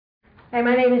Hi,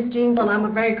 my name is Jean, and I'm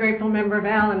a very grateful member of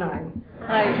Al-Anon.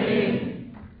 Hi,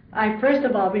 Jean. First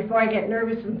of all, before I get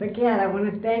nervous and forget, I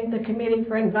want to thank the committee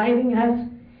for inviting us,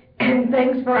 and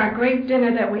thanks for our great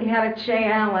dinner that we had at Shea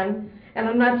Allen. And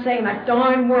I'm not saying a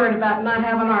darn word about not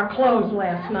having our clothes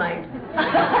last night.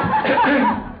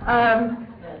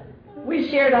 We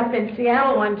shared up in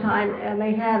Seattle one time, and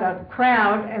they had a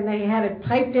crowd, and they had it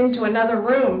piped into another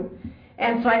room.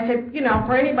 And so I said, you know,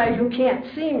 for anybody who can't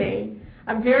see me,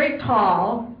 I'm very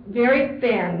tall, very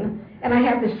thin, and I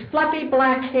have this fluffy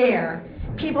black hair.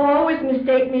 People always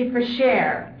mistake me for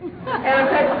Cher. And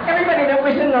everybody that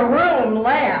was in the room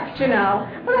laughed, you know.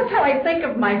 Well, that's how I think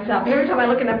of myself. Every time I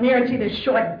look in the mirror and see this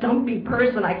short, dumpy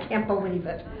person, I can't believe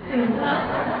it.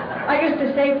 I used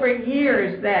to say for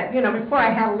years that, you know, before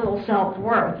I had a little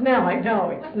self-worth. Now I know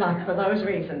it's not for those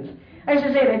reasons. I used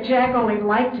to say that Jack only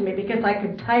liked me because I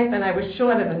could type and I was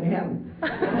shorter than him.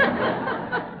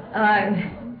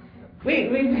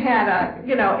 We've had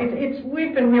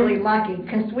we've been really lucky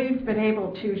because we've been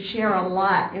able to share a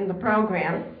lot in the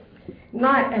program.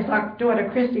 Not, as our daughter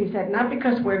Christy said, not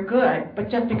because we're good, but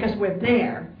just because we're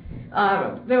there.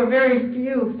 There were very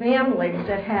few families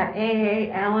that had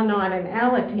AA, Al-Anon, and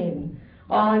Alateen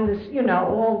all in this, you know,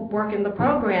 all work in the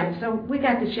program. So we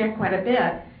got to share quite a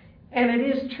bit. And it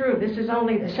is true, this is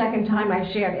only the second time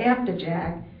I shared after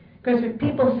Jack. Because if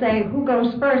people say, who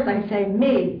goes first, I say,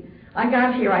 me. I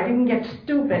got here, I didn't get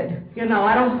stupid. You know,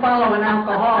 I don't follow an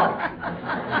alcoholic.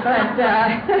 But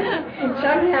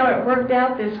somehow it worked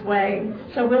out this way,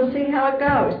 so we'll see how it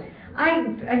goes.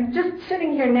 I'm just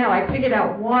sitting here now, I figured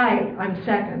out why I'm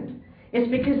second. It's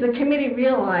because the committee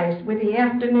realized with the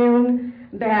afternoon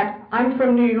that I'm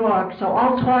from New York, so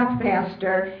I'll talk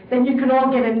faster, then you can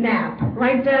all get a nap.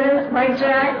 Right, Dennis? Right,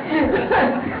 Jack?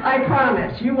 I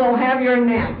promise, you will have your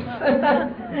naps.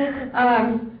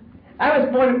 I was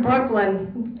born in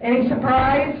Brooklyn. Any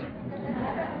surprise?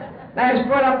 I was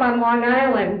brought up on Long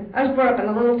Island. I was brought up in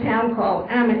a little town called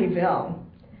Amityville.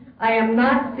 I am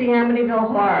not the Amityville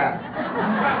Horror.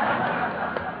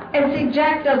 And see,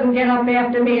 Jack doesn't get up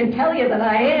after me and tell you that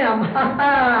I am.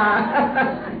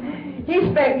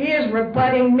 He spent years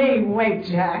rebutting me. Wait,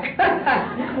 Jack.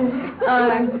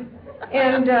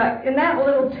 In that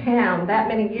little town, that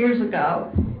many years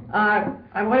ago,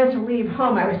 I wanted to leave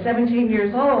home. I was 17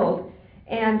 years old,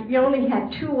 and you only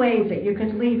had 2 ways that you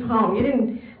could leave home. You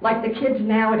didn't, like the kids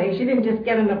nowadays, you didn't just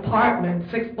get an apartment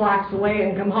 6 blocks away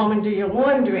and come home and do your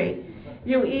laundry.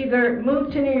 You either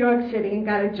moved to New York City and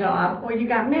got a job, or you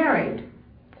got married.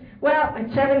 Well,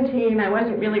 at 17, I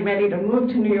wasn't really ready to move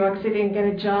to New York City and get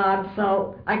a job,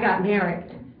 so I got married.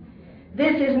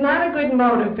 This is not a good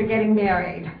motive for getting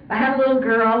married. I had a little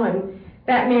girl, and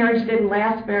that marriage didn't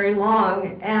last very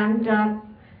long. And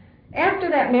after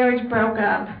that marriage broke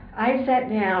up, I sat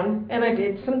down and I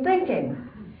did some thinking.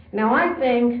 Now, I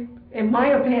think, in my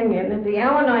opinion, that the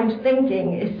Al-Anon's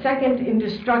thinking is second in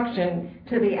destruction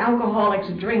to the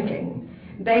alcoholic's drinking.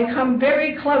 They come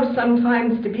very close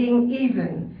sometimes to being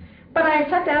even. But I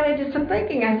sat down and did some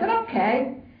thinking. I said,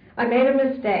 okay, I made a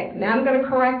mistake. Now I'm going to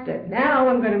correct it. Now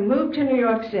I'm going to move to New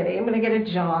York City. I'm going to get a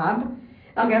job.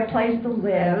 I'll get a place to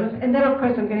live. And then, of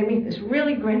course, I'm going to meet this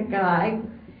really great guy.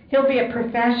 He'll be a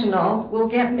professional. We'll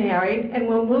get married, and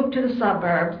we'll move to the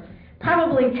suburbs,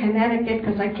 probably Connecticut,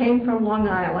 because I came from Long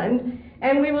Island.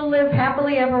 And we will live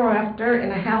happily ever after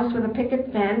in a house with a picket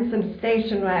fence and a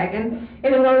station wagon.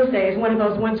 And in those days, one of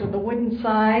those ones with the wooden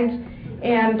sides.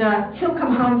 And he'll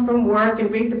come home from work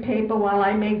and read the paper while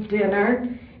I make dinner.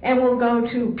 And we'll go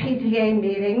to PTA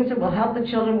meetings, and we'll help the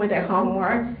children with their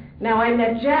homework. Now, I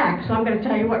met Jack, so I'm going to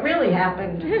tell you what really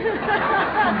happened.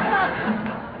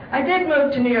 I did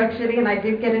move to New York City, and I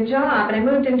did get a job. And I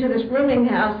moved into this rooming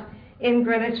house in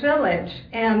Greenwich Village.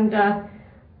 And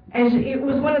it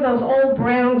was one of those old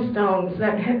brownstones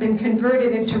that had been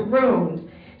converted into rooms.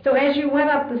 So as you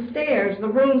went up the stairs, the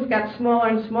rooms got smaller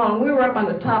and smaller. And we were up on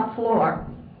the top floor.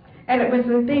 And it was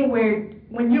the thing where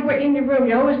when you were in your room,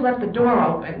 you always left the door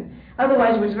open.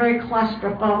 Otherwise, it was very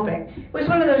claustrophobic. It was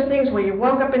one of those things where you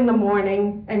woke up in the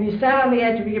morning and you sat on the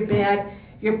edge of your bed,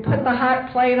 you put the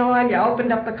hot plate on, you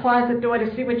opened up the closet door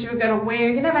to see what you were going to wear.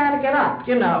 You never had to get up,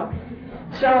 you know.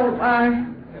 So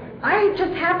I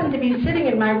just happened to be sitting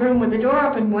in my room with the door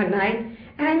open one night,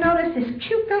 and I noticed this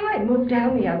cute guy move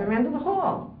down the other end of the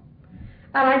hall.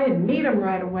 And I didn't meet him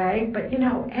right away, but, you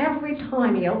know, every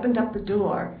time he opened up the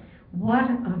door, what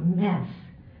a mess.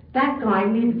 That guy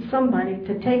needed somebody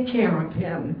to take care of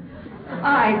him.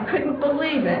 I couldn't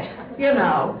believe it, you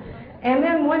know. And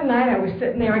then one night I was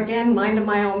sitting there again, minding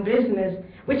my own business,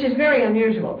 which is very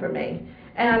unusual for me.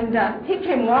 And he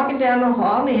came walking down the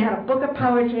hall, and he had a book of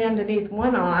poetry underneath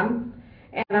one arm,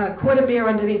 and a quarter beer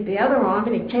underneath the other arm,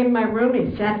 and he came in my room,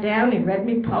 he sat down, he read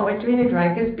me poetry, and he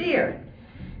drank his beer.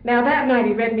 Now that night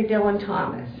he read me Dylan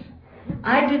Thomas.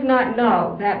 I did not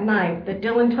know that night that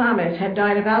Dylan Thomas had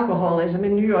died of alcoholism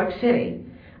in New York City.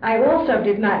 I also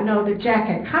did not know that Jack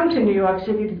had come to New York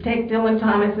City to take Dylan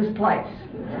Thomas's place.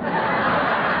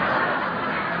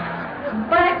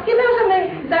 But, you know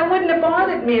something, that wouldn't have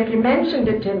bothered me if you mentioned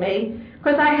it to me,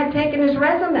 because I had taken his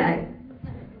resume.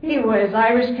 He was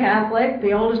Irish Catholic,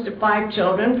 the oldest of 5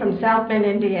 children, from South Bend,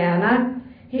 Indiana.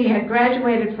 He had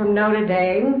graduated from Notre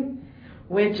Dame,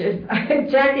 which is,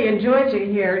 Jackie and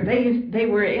Georgie here, they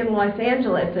were in Los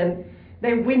Angeles, and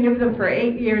we knew them for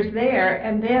 8 years there,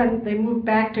 and then they moved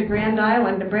back to Grand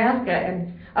Island, Nebraska,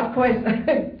 and of course,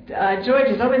 George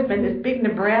has always been this big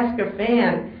Nebraska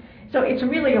fan, so it's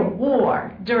really a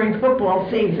war during football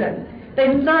season.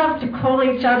 They love to call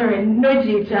each other and nudge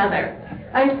each other.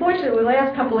 Unfortunately, the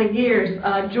last couple of years,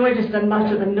 George has done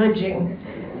most of the nudging,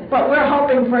 but we're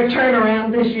hoping for a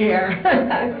turnaround this year.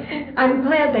 I'm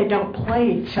glad they don't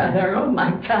play each other, oh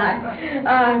my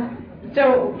God.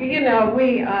 So, you know,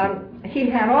 he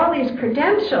had all these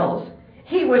credentials.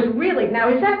 He was really, now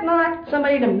is that not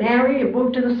somebody to marry and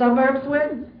move to the suburbs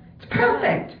with? It's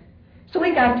perfect. So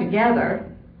we got together,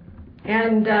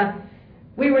 and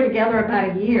we were together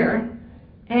about a year,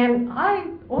 and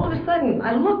all of a sudden,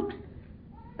 I looked,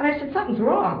 and I said, something's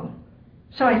wrong.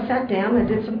 So I sat down and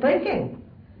did some thinking.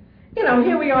 You know,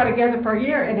 here we are together for a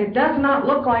year, and it does not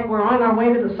look like we're on our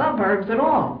way to the suburbs at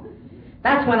all.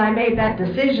 That's when I made that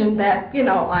decision that, you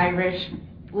know, Irish,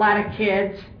 a lot of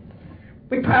kids,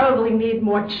 we probably need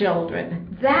more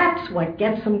children. That's what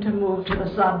gets them to move to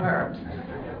the suburbs.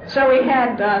 So we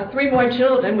had 3 more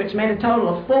children, which made a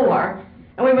total of 4,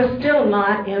 and we were still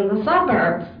not in the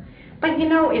suburbs. But you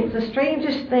know, it's the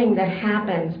strangest thing that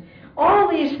happens. All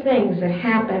these things that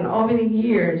happen over the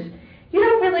years, you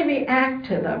don't really react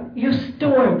to them. You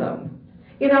store them.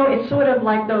 You know, it's sort of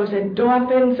like those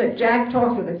endorphins that Jack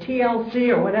talks with, the TLC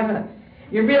or whatever.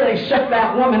 You really shut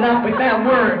that woman up with that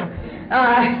word.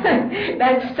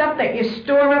 That stuff that you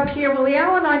store up here. Well, the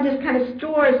Al-Anon just kind of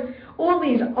stores all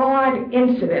these odd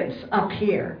incidents up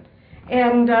here.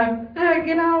 And,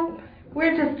 you know,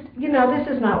 we're just, you know, this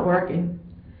is not working.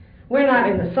 We're not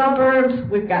in the suburbs.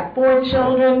 We've got 4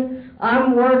 children.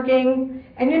 I'm working.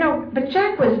 And, you know, but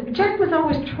Jack was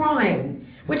always trying,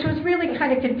 which was really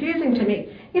kind of confusing to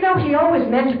me. You know, he always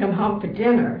meant to come home for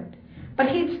dinner. But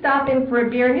he'd stop in for a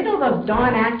beer, and you know those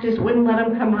Dawn actors wouldn't let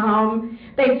him come home?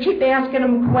 They'd keep asking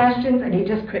him questions, and he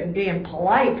just couldn't be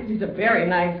impolite, because he's a very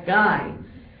nice guy.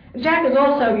 Jack is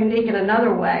also unique in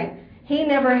another way. He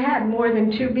never had more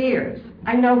than 2 beers.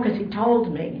 I know because he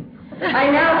told me. I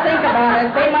now think about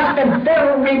it, they must have been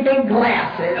very big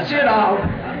glasses, you know.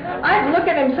 I'd look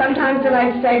at him sometimes and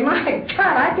I'd say, my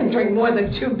God, I can drink more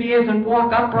than 2 beers and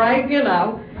walk upright, you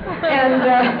know. And,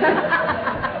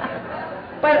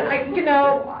 but, you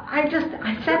know, I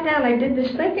sat down, I did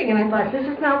this thinking, and I thought, this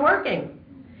is not working.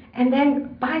 And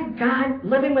then, by God,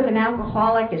 living with an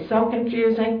alcoholic is so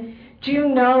confusing. Do you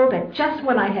know that just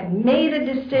when I had made a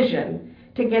decision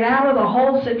to get out of the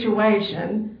whole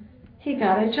situation, he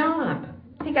got a job.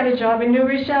 He got a job in New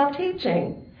Rochelle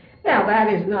teaching. Now,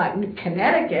 that is not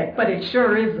Connecticut, but it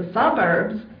sure is the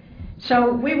suburbs.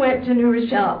 So we went to New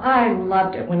Rochelle. I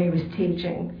loved it when he was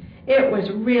teaching. It was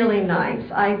really nice.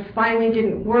 I finally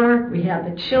didn't work. We had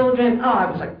the children. Oh,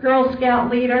 I was a Girl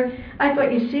Scout leader. I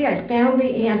thought, you see, I found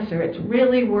the answer. It's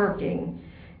really working.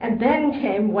 And then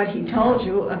came what he told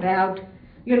you about,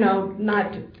 you know,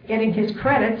 not getting his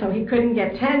credit, so he couldn't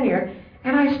get tenure.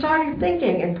 And I started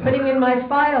thinking and putting in my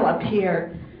file up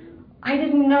here, I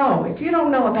didn't know. If you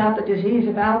don't know about the disease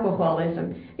of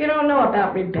alcoholism, you don't know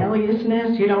about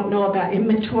rebelliousness, you don't know about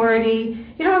immaturity,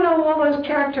 you don't know all those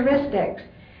characteristics.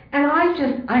 And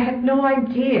I had no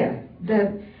idea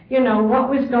that, you know, what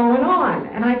was going on.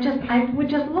 And I would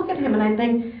just look at him and I'd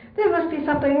think, there must be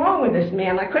something wrong with this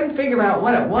man. I couldn't figure out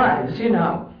what it was, you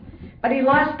know. But he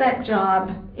lost that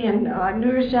job in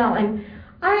New Rochelle, and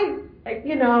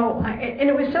and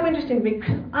it was so interesting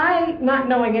because not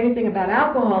knowing anything about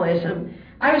alcoholism,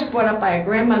 I was brought up by a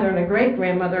grandmother and a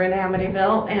great-grandmother in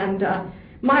Amityville, and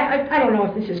I don't know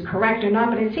if this is correct or not,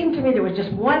 but it seemed to me there was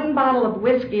just 1 bottle of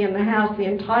whiskey in the house the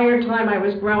entire time I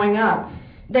was growing up.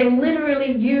 They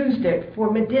literally used it for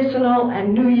medicinal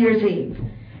and New Year's Eve.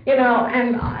 You know,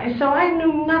 and so I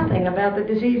knew nothing about the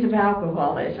disease of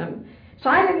alcoholism. So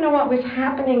I didn't know what was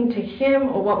happening to him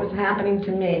or what was happening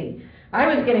to me. I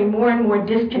was getting more and more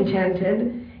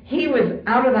discontented. He was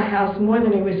out of the house more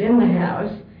than he was in the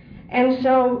house. And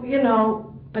so, you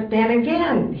know, but then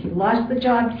again, he lost the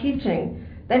job teaching.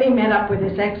 Then he met up with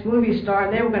his ex-movie star,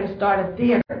 and they were going to start a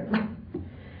theater.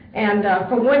 And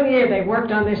for 1 year, they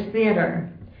worked on this theater.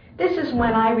 This is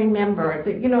when I remember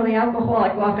that, the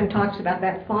alcoholic often talks about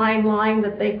that fine line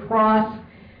that they cross.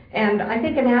 And I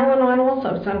think an Al-Anon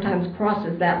also sometimes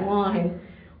crosses that line,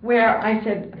 where I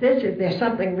said, there's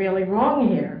something really wrong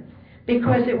here.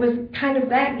 Because it was kind of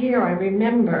that year, I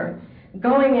remember,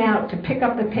 going out to pick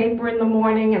up the paper in the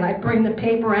morning, and I'd bring the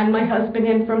paper and my husband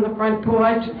in from the front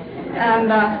porch.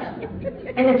 And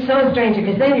it's so strange,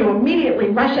 because then you immediately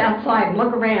rush outside and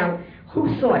look around.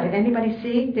 Who saw it? Did anybody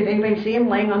see? Did anybody see him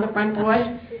laying on the front porch?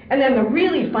 And then the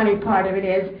really funny part of it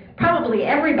is, probably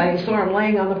everybody saw him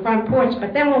laying on the front porch,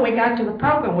 but then when we got to the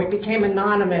program, we became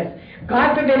anonymous.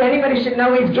 God forbid anybody should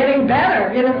know he's getting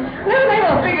better, No, they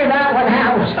will figure that one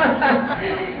out.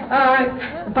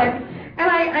 And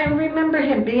I remember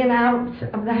him being out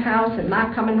of the house and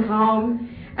not coming home,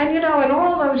 and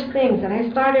all those things, and I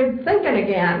started thinking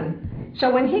again. So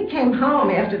when he came home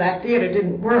after that theater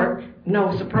didn't work,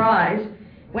 no surprise,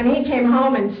 when he came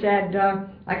home and said,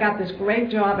 I got this great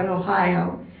job in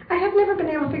Ohio, I have never been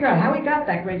able to figure out how he got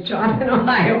that great job in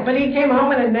Ohio, but he came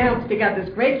home and announced he got this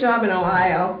great job in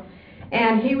Ohio,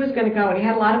 and he was going to go, and he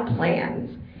had a lot of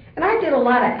plans. And I did a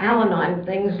lot of Al-Anon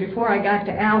things before I got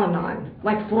to Al-Anon,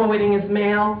 like forwarding his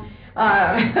mail.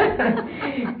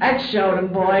 That showed him,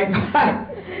 boy.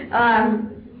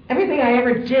 Everything I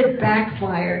ever did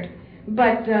backfired.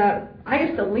 But I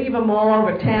used to leave him all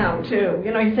over town, too.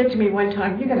 He said to me one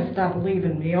time, you got to stop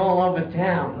leaving me all over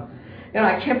town.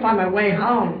 I can't find my way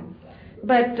home.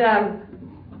 But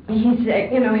he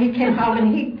said, he came home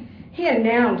and he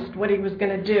announced what he was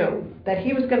going to do, that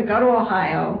he was going to go to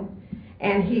Ohio,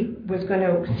 and he was going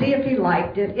to see if he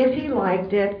liked it. If he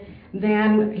liked it,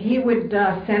 then he would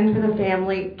send for the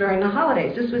family during the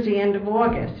holidays. This was the end of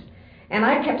August. And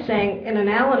I kept saying, in an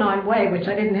Al-Anon way, which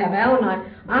I didn't have Al-Anon,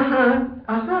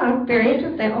 very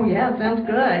interesting. Oh, yeah, sounds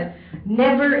good.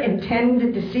 Never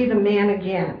intended to see the man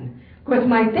again. Because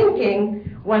my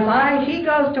thinking was, he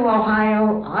goes to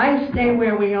Ohio, I stay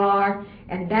where we are,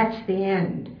 and that's the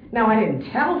end. Now, I didn't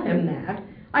tell him that.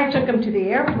 I took him to the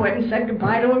airport and said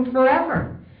goodbye to him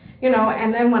forever.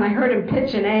 And then when I heard him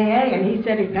pitch in AA, and he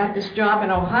said he got this job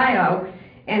in Ohio,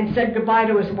 and said goodbye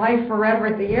to his wife forever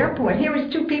at the airport, here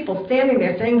was two people standing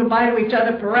there saying goodbye to each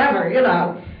other forever,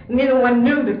 Neither one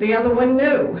knew that the other one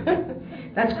knew.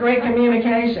 That's great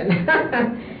communication.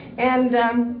 And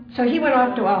so he went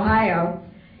off to Ohio,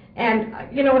 and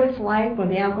you know what it's like when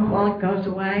the alcoholic goes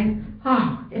away?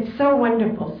 Oh, it's so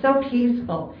wonderful, so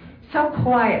peaceful, so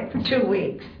quiet for 2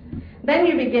 weeks. Then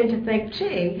you begin to think,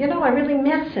 gee, I really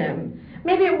miss him.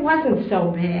 Maybe it wasn't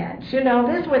so bad.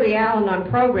 This is where the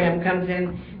Al-Anon program comes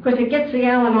in, because it gets the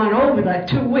Al-Anon over the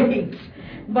 2 weeks.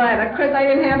 But of course I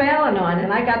didn't have Al-Anon,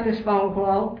 and I got this phone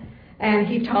call, and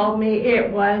he told me it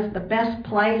was the best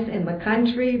place in the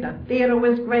country. The theater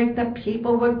was great, the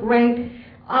people were great.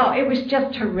 Oh, it was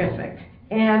just terrific,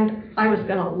 and I was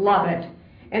going to love it.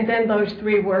 And then those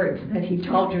 3 words that he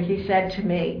told you, he said to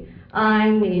me,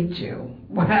 I need you.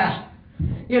 Well, how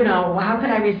could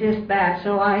I resist that?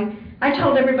 So I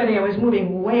told everybody I was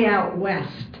moving way out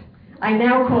west. I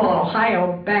now call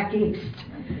Ohio back east.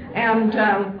 And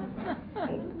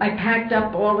I packed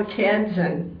up all the kids,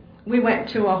 and we went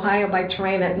to Ohio by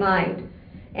train at night.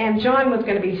 And John was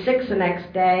going to be 6 the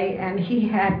next day, and he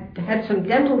had some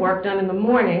dental work done in the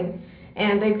morning,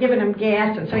 and they'd given him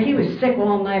gas, and so he was sick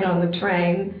all night on the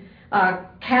train.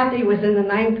 Kathy was in the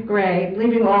 9th grade,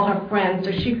 leaving all her friends,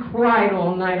 so she cried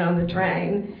all night on the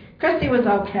train. Christy was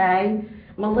okay.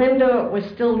 Melinda was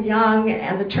still young,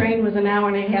 and the train was an hour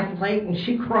and a half late, and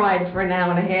she cried for an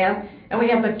hour and a half. And we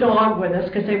had the dog with us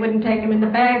because they wouldn't take him in the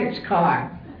baggage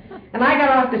car. And I got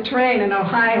off the train in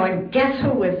Ohio, and guess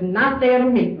who was not there to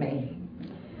meet me?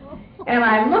 And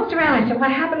I looked around, I said,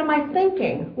 what happened to my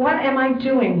thinking? What am I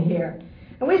doing here?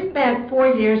 And we spent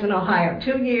 4 years in Ohio,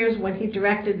 2 years when he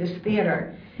directed this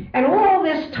theater. And all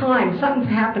this time, something's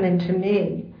happening to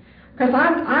me. Because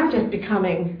I'm just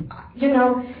becoming,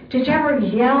 did you ever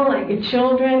yell at your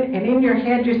children, and in your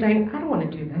head you're saying, I don't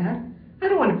want to do that. I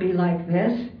don't want to be like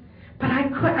this. But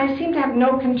I seemed to have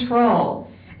no control.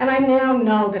 And I now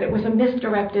know that it was a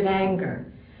misdirected anger.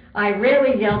 I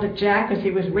rarely yelled at Jack because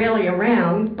he was rarely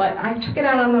around, but I took it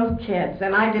out on those kids,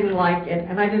 and I didn't like it,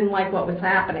 and I didn't like what was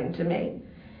happening to me.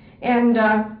 And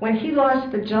when he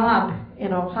lost the job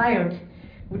in Ohio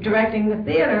directing the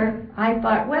theater, I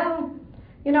thought, well,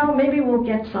 maybe we'll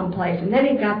get someplace. And then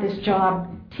he got this job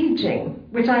teaching,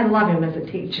 which I love him as a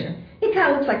teacher. He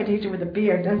kind of looks like a teacher with a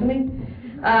beard, doesn't he?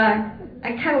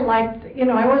 I kind of liked,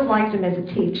 I always liked him as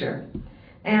a teacher.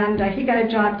 And he got a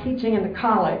job teaching in the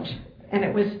college. And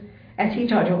it was as he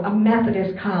told you, a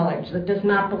Methodist college that does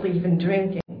not believe in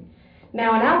drinking.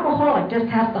 Now, an alcoholic just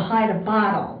has to hide a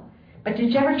bottle. But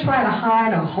did you ever try to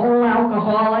hide a whole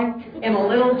alcoholic in a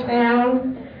little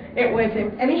town?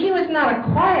 And he was not a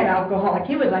quiet alcoholic.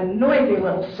 He was a noisy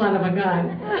little son of a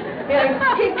gun.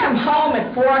 He'd come home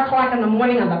at 4 o'clock in the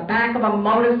morning on the back of a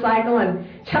motorcycle, and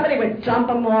somebody would jump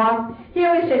him off. He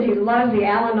always said he loves the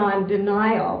Al-Anon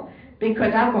denial,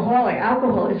 because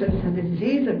alcoholism is a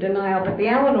disease of denial, but the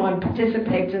Al-Anon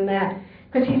participates in that.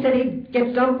 Because he said he'd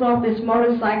get dumped off this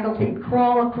motorcycle, he'd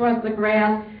crawl across the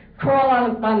grass, crawl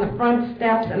out on the front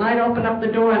steps, and I'd open up the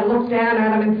door and look down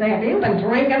at him and say, "Have you been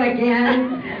drinking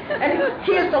again?" And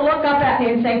he used to look up at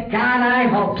me and say, "God, I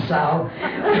hope so."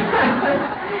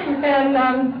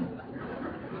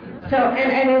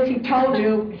 and as he told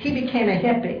you, he became a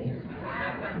hippie.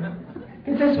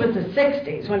 Because this was the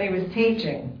 60s when he was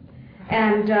teaching.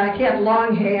 And he had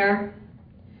long hair.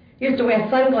 He used to wear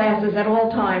sunglasses at all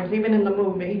times, even in the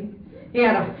movie. He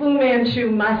had a Fu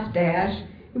Manchu mustache.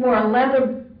 He wore a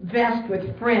leather vest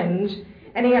with fringe,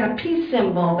 and he had a peace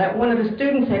symbol that one of the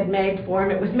students had made for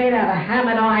him. It was made out of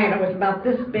hammered iron. It was about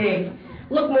this big.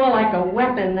 Looked more like a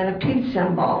weapon than a peace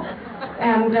symbol.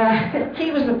 And he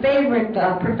was a favorite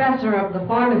professor of the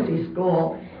pharmacy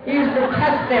school. He used to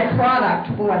test their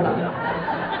product for them.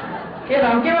 You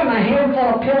know, give him a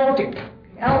handful of pills.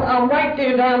 I'll write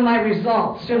down my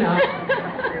results, you know.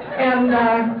 And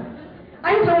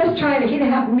I was always he'd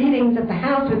have meetings at the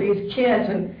house with these kids,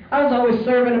 and I was always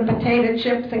serving them potato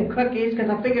chips and cookies because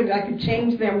I figured I could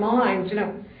change their minds, you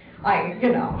know.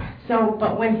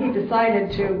 But when he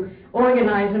decided to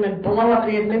organize them and blow up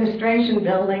the administration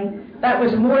building, that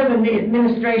was more than the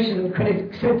administration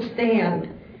could stand.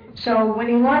 So when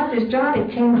he lost his job, he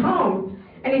came home,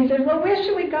 and he said, "Well, where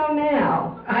should we go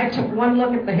now?" I took one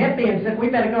look at the hippie and said, "We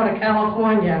better go to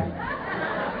California."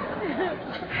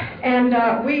 And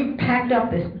we packed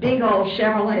up this big old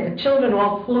Chevrolet. The children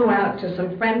all flew out to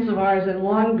some friends of ours in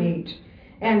Long Beach.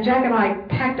 And Jack and I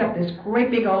packed up this great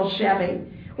big old Chevy.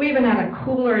 We even had a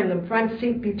cooler in the front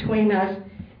seat between us.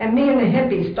 And me and the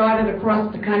hippie started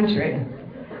across the country.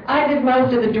 I did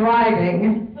most of the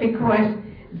driving because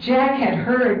Jack had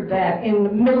heard that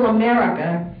in Middle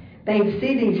America, they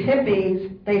see these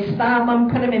hippies, they stop them,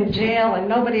 put them in jail, and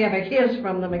nobody ever hears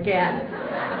from them again.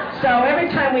 So every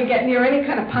time we get near any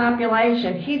kind of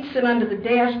population, he'd sit under the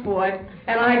dashboard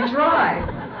and I'd drive.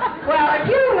 Well, if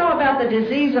you don't know about the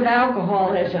disease of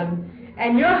alcoholism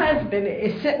and your husband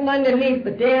is sitting underneath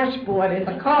the dashboard in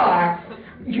the car,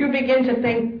 you begin to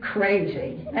think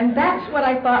crazy. And that's what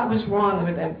I thought was wrong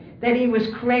with him, that he was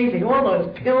crazy. All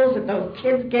those pills that those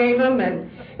kids gave him,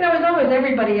 and it was always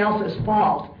everybody else's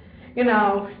fault,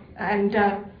 and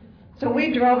so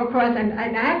we drove across, and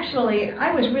actually,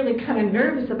 I was really kind of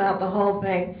nervous about the whole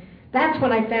thing. That's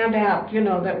when I found out,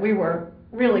 that we were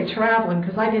really traveling,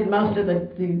 because I did most of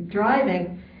the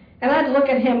driving. And I'd look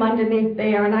at him underneath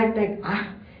there, and I'd think,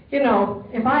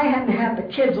 if I hadn't had the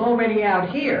kids already out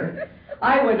here,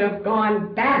 I would have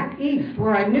gone back east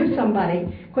where I knew somebody,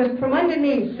 because from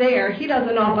underneath there, he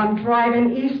doesn't know if I'm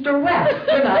driving east or west,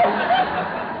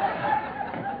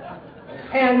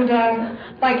 And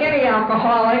like any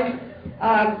alcoholic,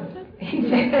 he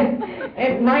said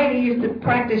at night he used to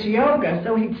practice yoga,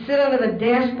 so he'd sit under the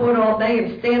dashboard all day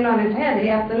and stand on his head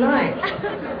half the night.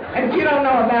 And if you don't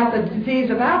know about the disease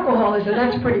of alcoholism,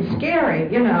 that's pretty scary,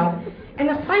 And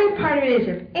the funny part of it is,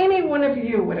 if any one of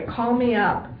you were to call me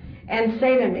up and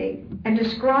say to me and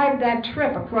describe that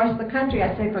trip across the country,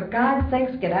 I'd say, for God's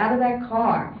sakes, get out of that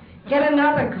car. Get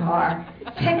another car.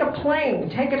 Take a plane.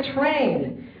 Take a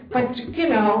train. But,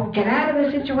 get out of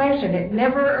the situation. It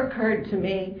never occurred to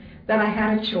me that I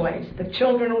had a choice. The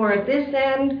children were at this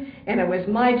end, and it was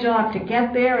my job to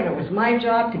get there, and it was my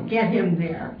job to get him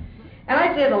there. And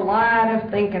I did a lot of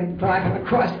thinking driving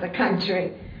across the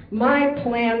country. My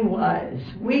plan was,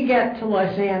 we get to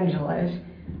Los Angeles,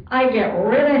 I get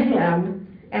rid of him,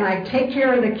 and I take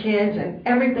care of the kids, and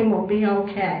everything will be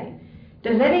okay.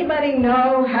 Does anybody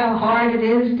know how hard it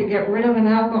is to get rid of an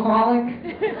alcoholic?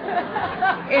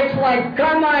 It's like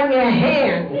gum on your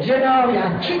hands, you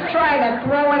keep trying to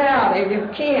throw it out, and you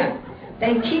can't.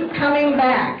 They keep coming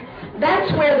back.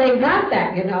 That's where they got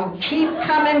that, keep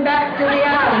coming back to the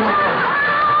alcohol.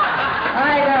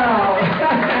 I know.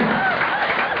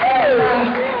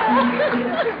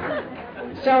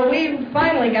 So we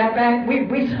finally got back.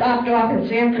 We stopped off in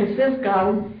San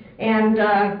Francisco, and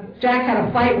Jack had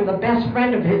a fight with a best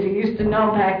friend of his he used to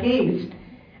know back east.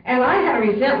 And I had a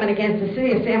resentment against the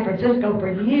city of San Francisco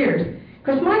for years.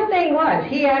 Because my thing was,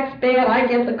 he acts bad, I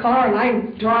get the car, and I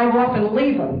drive off and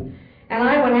leave him. And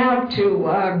I went out to,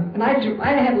 and I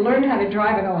had learned how to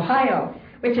drive in Ohio,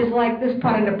 which is like this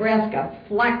part of Nebraska,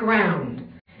 flat ground.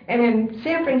 And in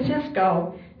San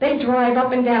Francisco, they drive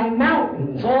up and down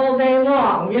mountains all day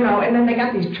long, and then they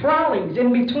got these trolleys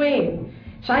in between.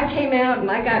 So I came out and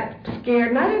I got scared,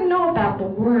 and I didn't know about the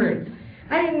words.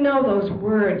 I didn't know those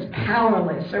words,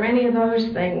 powerless, or any of those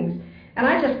things. And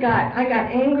I got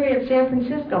angry at San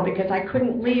Francisco because I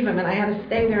couldn't leave him, and I had to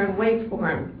stay there and wait for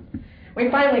him. We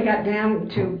finally got down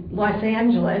to Los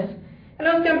Angeles, and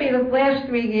it was going to be the last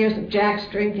 3 years of Jack's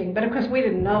drinking, but of course we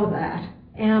didn't know that.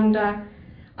 And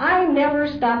I never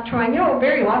stopped trying.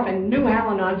 Very often new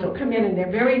Al-Anons will come in and they're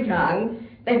very young.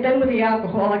 They've been with the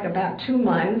alcoholic about 2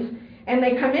 months, and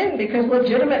they come in because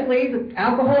legitimately the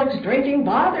alcoholic's drinking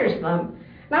bothers them.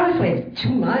 And I was like, 2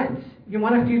 months? You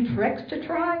want a few tricks to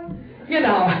try?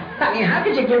 How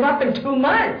could you give up in 2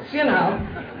 months?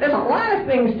 There's a lot of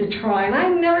things to try, and I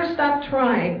never stopped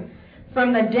trying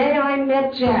from the day I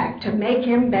met Jack to make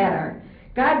him better.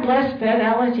 God bless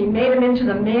Fidelis. He made him into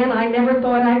the man I never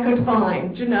thought I could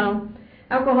find.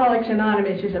 Alcoholics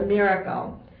Anonymous is a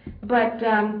miracle. But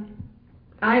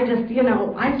I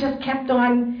just kept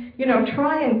on,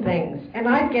 trying things. And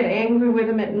I'd get angry with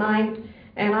him at night,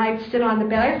 and I'd sit on the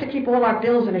bed. I used to keep all our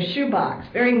bills in a shoebox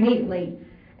very neatly.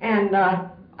 And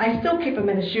I still keep them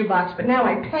in a shoebox, but now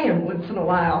I pay him once in a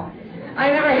while. I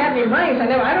never had any money, so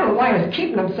I don't know why I was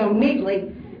keeping them so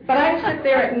neatly. But I'd sit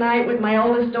there at night with my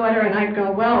oldest daughter, and I'd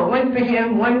go, well, one for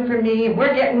him, one for me, and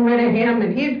we're getting rid of him,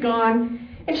 and he's gone.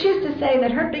 And she used to say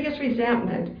that her biggest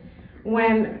resentment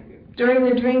during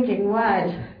the drinking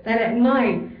was that at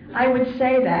night I would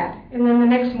say that, and then the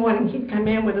next morning he'd come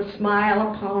in with a smile,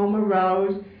 a poem, a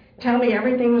rose, tell me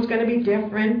everything was going to be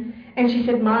different. And she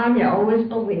said, Mom, you always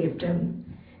believed him.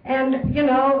 And,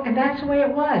 and that's the way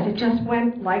it was. It just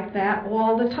went like that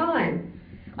all the time.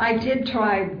 I did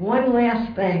try one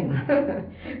last thing.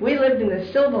 We lived in the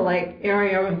Silver Lake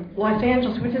area of Los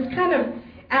Angeles, which is kind of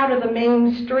out of the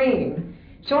mainstream.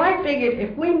 So I figured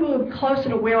if we moved closer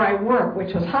to where I work,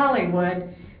 which was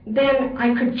Hollywood, then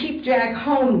I could keep Jack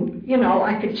home.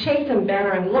 I could chase him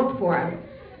better and look for him.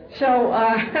 So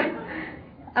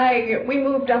we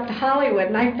moved up to Hollywood,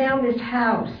 and I found this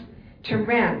house to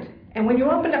rent. And when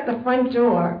you opened up the front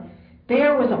door,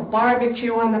 there was a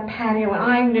barbecue on the patio, and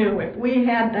I knew if we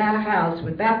had that house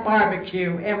with that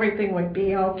barbecue, everything would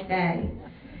be okay.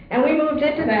 And we moved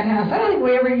into that house. I don't think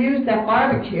we ever used that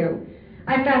barbecue.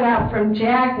 I found out from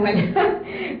Jack,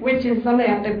 which is something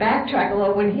I have to backtrack a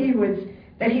little,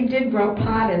 that he did grow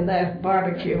pot in the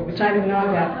barbecue, which I didn't know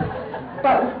about.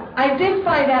 But I did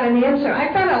find out an answer.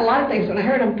 I found out a lot of things when I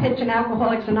heard him pitch in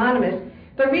Alcoholics Anonymous.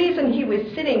 The reason he was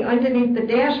sitting underneath the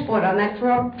dashboard on that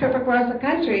trip across the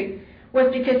country was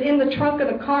because in the trunk of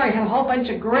the car he had a whole bunch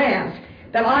of grass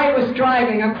that I was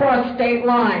driving across state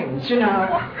lines, He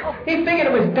figured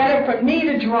it was better for me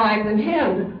to drive than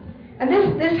him. And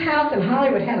this house in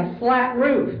Hollywood had a flat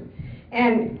roof.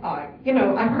 And,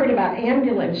 I've heard about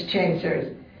ambulance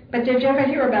chasers. But did you ever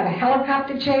hear about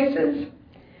helicopter chasers?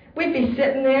 We'd be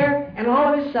sitting there, and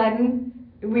all of a sudden,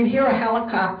 we'd hear a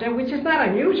helicopter, which is not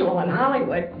unusual in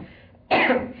Hollywood,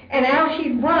 and out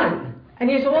he'd run. And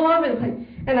he's all over the place.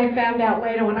 And I found out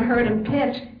later when I heard him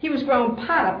pitch, he was growing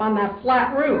pot up on that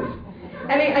flat roof.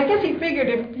 And I guess he figured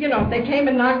if they came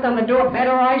and knocked on the door,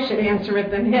 better I should answer it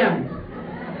than him.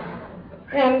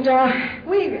 And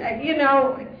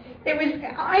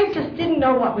I just didn't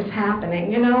know what was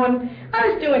happening, and I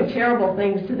was doing terrible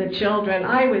things to the children.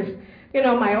 I was,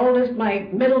 my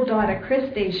middle daughter,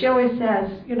 Christy, she always says,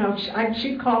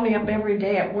 she'd call me up every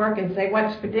day at work and say,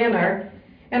 what's for dinner?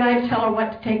 And I'd tell her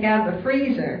what to take out of the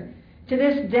freezer. To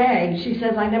this day, she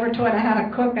says, I never taught her how to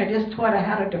cook, I just taught her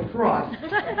how to defrost.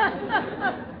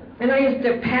 And I used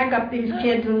to pack up these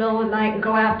kids in the middle of the night and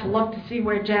go out to look to see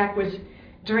where Jack was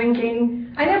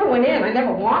drinking. I never went in, I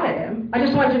never wanted him. I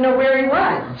just wanted to know where he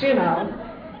was,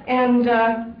 And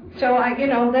so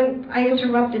then I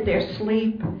interrupted their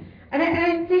sleep.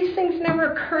 And these things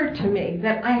never occurred to me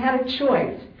that I had a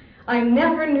choice. I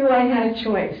never knew I had a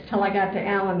choice till I got to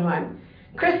Al-Anon.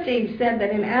 Christy said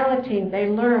that in Alateen they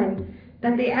learned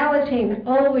that the Alateen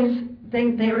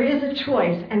there is a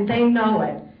choice and they know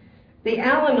it. The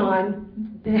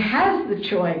Al-Anon has the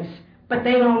choice, but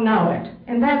they don't know it.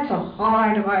 And that's a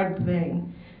hard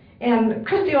thing. And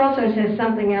Christy also says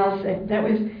something else that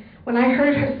was, when I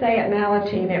heard her say it in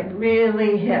Alateen, it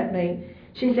really hit me.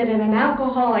 She said, in an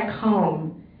alcoholic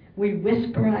home, we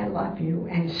whisper, I love you,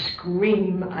 and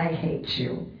scream, I hate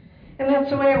you. And that's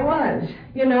the way it was,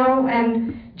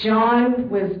 and John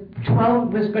was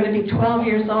going to be 12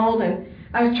 years old, and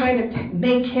I was trying to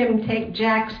make him take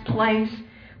Jack's place.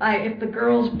 If the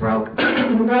girls broke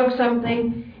broke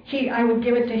something, I would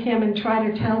give it to him and try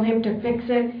to tell him to fix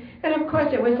it. And of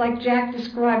course, it was like Jack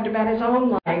described about his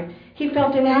own life. He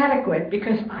felt inadequate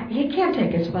because he can't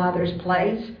take his father's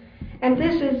place. And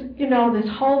this is, this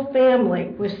whole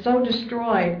family was so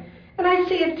destroyed. And I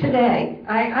see it today.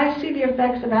 I see the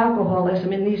effects of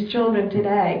alcoholism in these children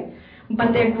today.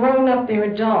 But they're grown up, they're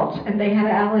adults, and they had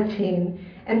Alateen,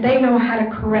 and they know how to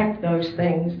correct those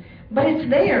things. But it's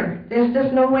there. There's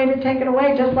just no way to take it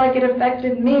away, just like it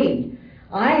affected me.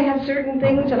 I have certain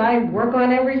things that I work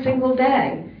on every single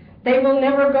day. They will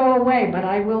never go away, but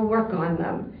I will work on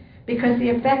them. Because the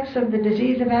effects of the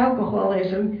disease of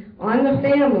alcoholism on the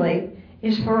family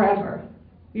is forever.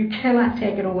 You cannot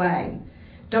take it away.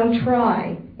 Don't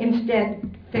try.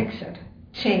 Instead, fix it.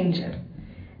 Change it.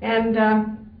 And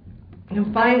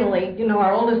finally,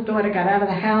 our oldest daughter got out of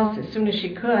the house as soon as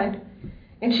she could.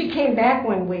 And she came back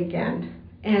one weekend,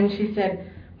 and she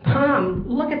said, "Mom,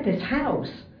 look at this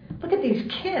house. Look at these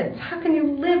kids. How can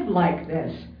you live like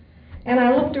this?" And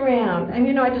I looked around,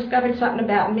 and I discovered something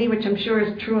about me, which I'm sure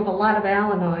is true of a lot of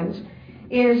Al-Anons,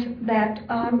 is that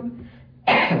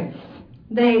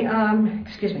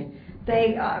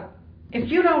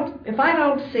if I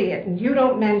don't see it and you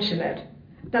don't mention it,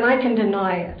 then I can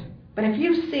deny it. But if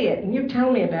you see it and you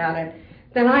tell me about it,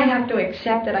 then I have to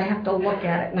accept it, I have to look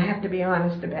at it, and I have to be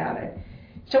honest about it.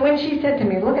 So when she said to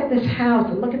me, "Look at this house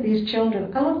and look at these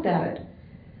children," I looked at it.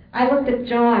 I looked at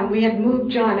John. We had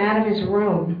moved John out of his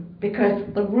room because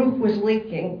the roof was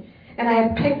leaking, and I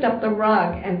had picked up the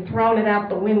rug and thrown it out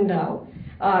the window.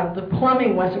 The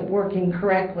plumbing wasn't working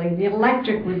correctly. The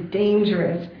electric was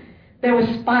dangerous. There were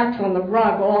spots on the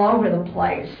rug all over the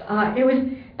place.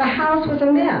 The house was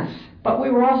a mess, but we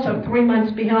were also 3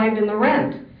 months behind in the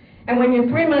rent. And when you're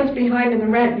 3 months behind in the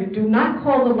rent, you do not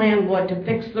call the landlord to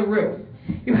fix the roof.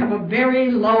 You have a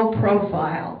very low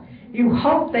profile. You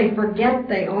hope they forget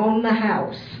they own the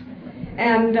house.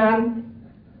 And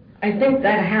I think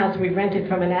that house we rented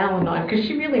from an Al-Anon,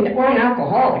 or an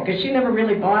alcoholic, because she never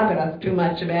really bothered us too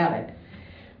much about it.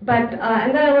 But,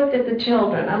 and then I looked at the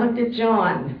children. I looked at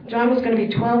John. John was going to be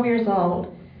 12 years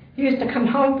old. He used to come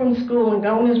home from school and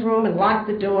go in his room and lock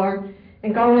the door,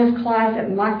 and go in his closet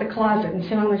and lock the closet and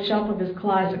sit on the shelf of his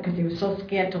closet because he was so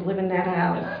scared to live in that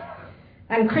house.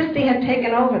 And Christy had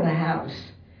taken over the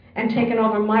house and taken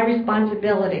over my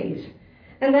responsibilities.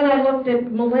 And then I looked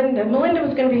at Melinda. Melinda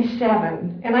was going to be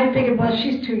 7, and I figured, well,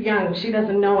 she's too young. She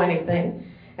doesn't know anything.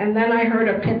 And then I heard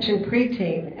her pitch in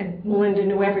preteen, and Melinda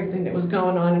knew everything that was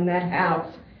going on in that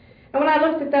house. And when I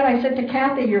looked at that, I said to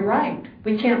Kathy, "You're right.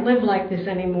 We can't live like this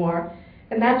anymore."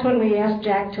 And that's when we asked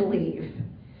Jack to leave.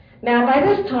 Now, by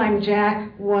this time,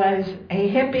 Jack was a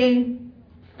hippie,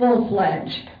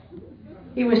 full-fledged.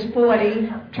 He was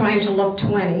 40, trying to look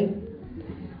 20.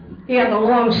 He had the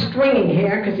long stringy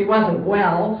hair because he wasn't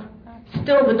well,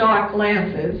 still the dark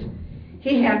glasses.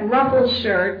 He had ruffled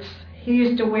shirts. He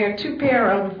used to wear 2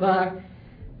 pair of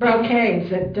brocades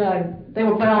that they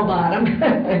were bell-bottom.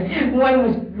 One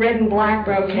was red and black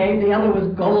brocade, the other was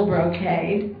gold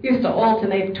brocade. He used to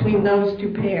alternate between those 2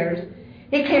 pairs.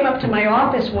 He came up to my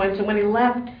office once, and when he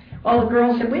left, all the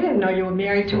girls said, "We didn't know you were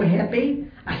married to a hippie."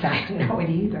 I said, "I didn't know it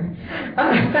either."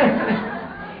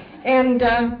 And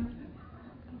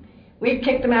we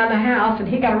kicked him out of the house, and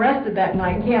he got arrested that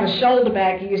night. He had a shoulder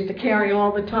bag he used to carry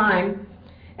all the time.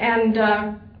 And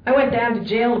I went down to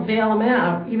jail to bail him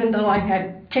out. Even though I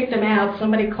had kicked him out,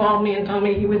 somebody called me and told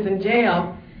me he was in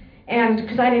jail. And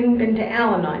because I hadn't been to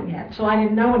Al-Anon yet, so I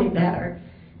didn't know any better.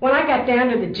 When I got down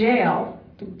to the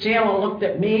jailer looked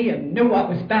at me and knew what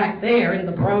was back there in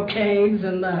the brocades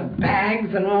and the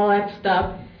bags and all that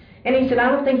stuff. And he said, "I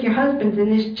don't think your husband's in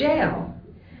this jail."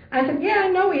 I said, "Yeah, I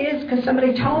know he is because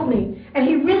somebody told me." And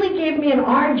he really gave me an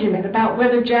argument about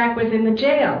whether Jack was in the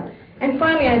jail. And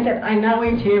finally I said, "I know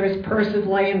he's here. His purse is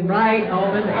laying right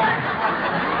over there."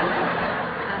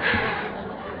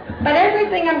 But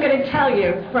everything I'm going to tell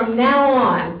you from now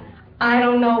on, I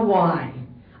don't know why.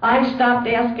 I stopped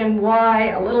asking why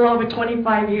a little over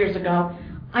 25 years ago.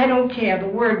 I don't care. The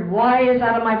word why is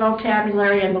out of my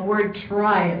vocabulary, and the word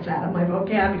try is out of my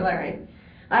vocabulary.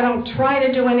 I don't try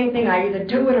to do anything. I either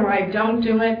do it or I don't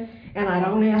do it, and I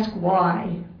don't ask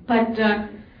why. But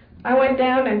I went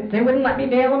down, and they wouldn't let me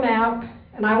bail him out,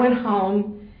 and I went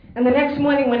home. And the next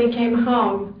morning when he came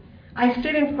home, I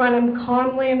stood in front of him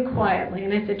calmly and quietly,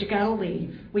 and I said, "You gotta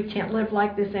leave. We can't live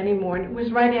like this anymore." And it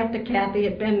was right after Kathy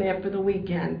had been there for the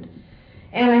weekend.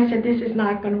 And I said, "This is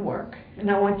not going to work,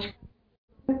 and I want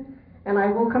you, and I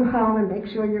will come home and make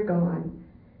sure you're gone."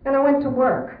 And I went to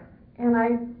work, and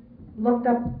I looked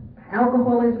up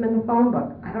alcoholism in the phone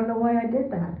book. I don't know why I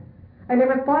did that. I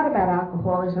never thought about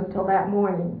alcoholism until that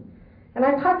morning. And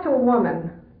I talked to a woman,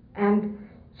 and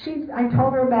I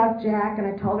told her about Jack, and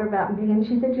I told her about me, and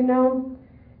she said, you know,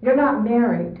 you're not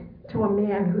married to a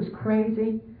man who's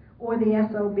crazy or the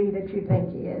SOB that you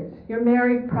think he is. You're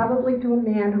married probably to a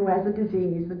man who has a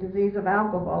disease, the disease of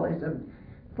alcoholism,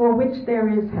 for which there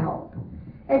is help.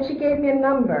 And she gave me a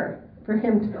number for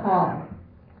him to call.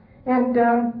 And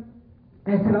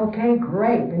I said, okay,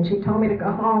 great. And she told me to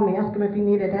go home, ask him if he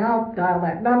needed help, dial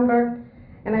that number.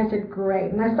 And I said,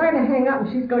 great. And I started to hang up,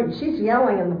 and she's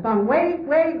yelling on the phone, wait,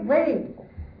 wait, wait.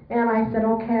 And I said,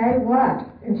 okay, what?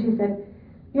 And she said,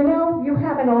 you know, you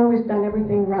haven't always done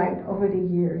everything right over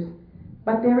the years,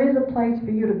 but there is a place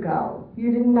for you to go.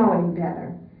 You didn't know any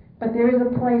better, but there is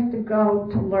a place to go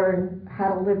to learn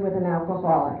how to live with an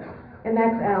alcoholic, and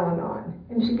that's Al-Anon.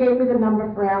 And she gave me the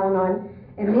number for Al-Anon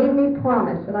and made me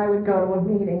promise that I would go to a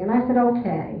meeting. And I said,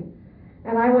 okay.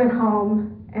 And I went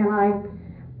home, and I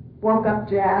woke up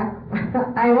Jack.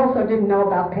 I also didn't know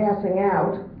about passing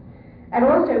out. And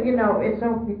also,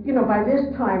 by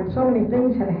this time, so many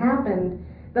things had happened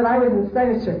that I was in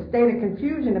such a state of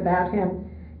confusion about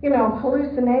him.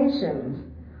 Hallucinations.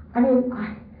 I mean,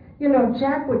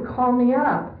 Jack would call me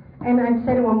up, and I'd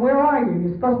say to him, where are you?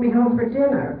 You're supposed to be home for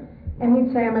dinner. And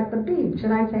he'd say, I'm at the beach.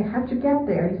 And I'd say, how'd you get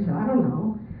there? He said, I don't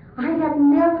know. I have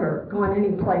never gone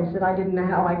any place that I didn't know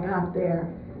how I got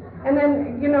there. And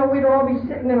then, we'd all be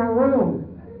sitting in a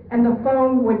room, and the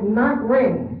phone would not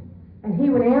ring, and he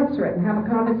would answer it and have a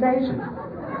conversation.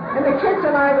 And the kids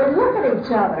and I would look at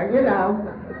each other,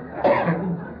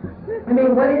 I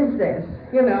mean, what is this,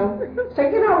 So,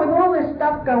 with all this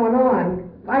stuff going on,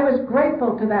 I was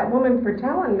grateful to that woman for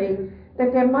telling me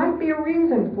that there might be a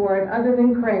reason for it other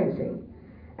than crazy.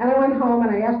 And I went home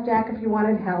and I asked Jack if he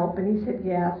wanted help, and he said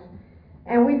yes.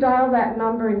 And we dialed that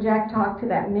number, and Jack talked to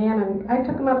that man, and I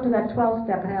took him up to that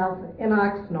 12-step house in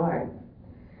Oxnard.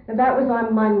 And that was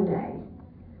on Monday.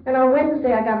 And on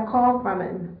Wednesday, I got a call from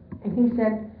him, and he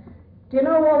said, do you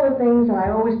know all the things that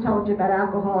I always told you about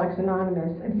Alcoholics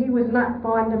Anonymous? And he was not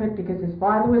fond of it because his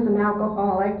father was an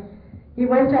alcoholic. He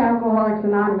went to Alcoholics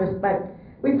Anonymous, but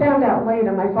we found out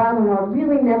later my father-in-law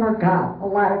really never got a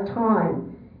lot of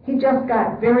time. He just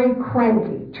got very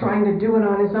cranky trying to do it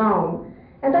on his own.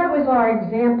 And that was our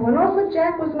example. And also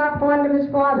Jack was not fond of his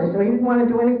father, so he didn't want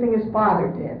to do anything his father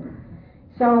did.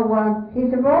 So he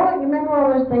said, well, you remember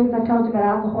all those things I told you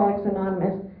about Alcoholics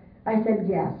Anonymous? I said,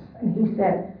 yes. And he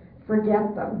said,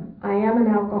 forget them. I am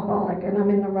an alcoholic, and I'm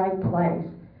in the right place.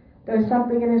 There's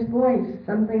something in his voice,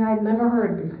 something I'd never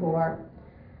heard before.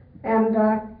 And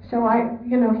so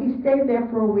he stayed there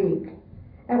for a week,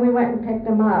 and we went and picked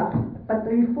him up. But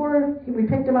we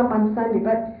picked him up on Sunday,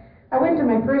 but I went to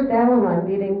my first Al-Anon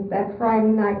meeting that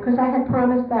Friday night because I had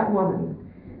promised that woman.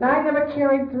 Now, I never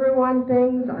carried through on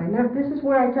things. This is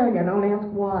where I tell you, I don't ask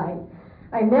why.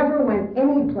 I never went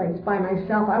any place by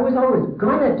myself. I was always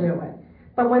going to do it.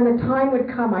 But when the time would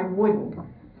come, I wouldn't.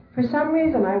 For some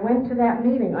reason, I went to that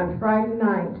meeting on Friday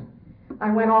night.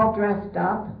 I went all dressed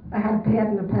up. I had a pad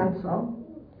and a pencil.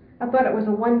 I thought it was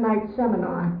a one-night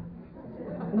seminar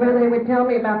where they would tell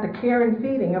me about the care and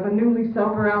feeding of a newly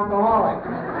sober alcoholic.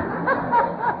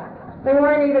 They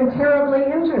weren't even terribly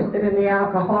interested in the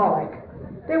alcoholic.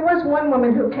 There was one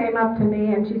woman who came up to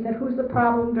me and she said, who's the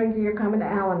problem drinker you're coming to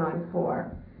Al-Anon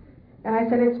for? And I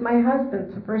said, it's my husband.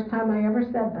 It's the first time I ever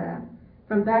said that.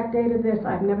 From that day to this,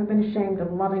 I've never been ashamed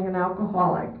of loving an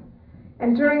alcoholic.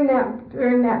 And during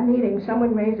that meeting,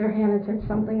 someone raised their hand and said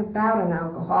something about an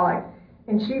alcoholic.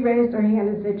 And she raised her hand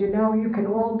and said, you can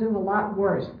all do a lot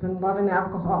worse than love an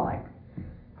alcoholic.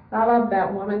 I love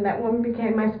that woman. That woman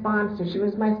became my sponsor. She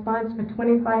was my sponsor for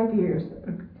 25 years,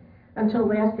 until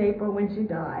last April when she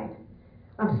died.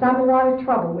 I've had a lot of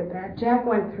trouble with that. Jack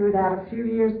went through that a few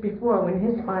years before when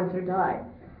his sponsor died.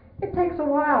 It takes a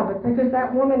while, but because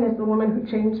that woman is the woman who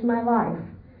changed my life.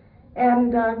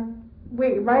 And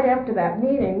right after that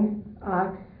meeting,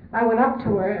 I went up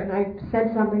to her and I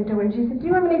said something to her, and she said, do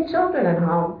you have any children at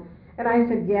home? And I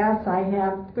said, yes, I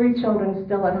have 3 children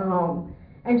still at home.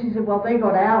 And she said, well, they go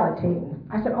to Alateen.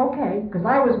 I said, okay, because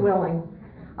I was willing.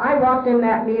 I walked in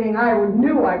that meeting, I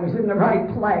knew I was in the right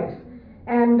place.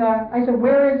 And I said,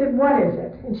 where is it, what is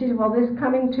it? And she said, well, this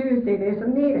coming Tuesday, there's a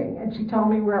meeting. And she told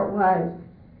me where it was.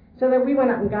 So that we went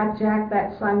up and got Jack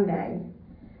that Sunday.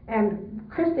 And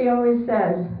Christy always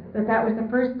says that that was the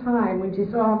first time when she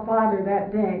saw her father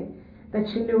that day that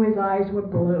she knew his eyes were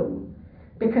blue.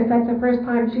 Because that's the first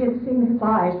time she had seen his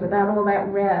eyes without all that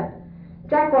red.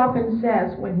 Jack often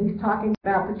says when he's talking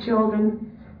about the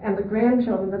children and the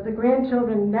grandchildren that the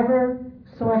grandchildren never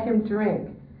saw him drink.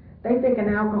 They think an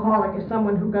alcoholic is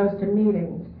someone who goes to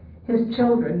meetings. his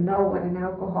children know what an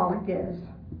alcoholic is.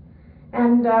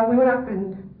 And we went up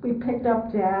and we picked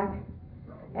up Jack,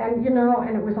 and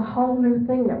and it was a whole new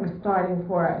thing that was starting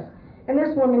for us. And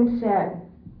this woman said,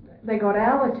 they go to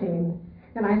Alateen,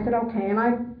 and I said, okay, and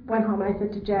I went home and I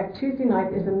said to Jack, Tuesday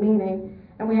night is a meeting,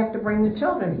 and we have to bring the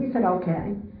children. He said,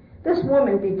 okay. This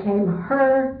woman became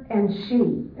her and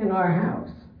she in our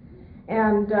house.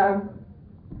 And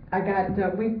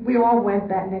we all went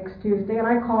that next Tuesday, and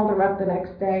I called her up the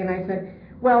next day, and I said,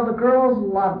 well, the girls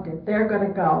loved it. They're going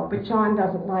to go, but John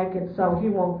doesn't like it, so he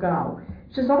won't go.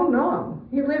 She says, oh, no,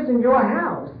 he lives in your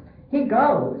house. He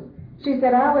goes. She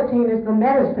said, Alateen is the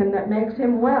medicine that makes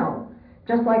him well,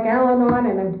 just like Al-Anon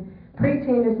and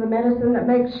preteen is the medicine that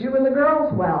makes you and the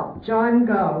girls well. John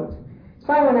goes.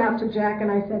 So I went out to Jack,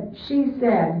 and I said, she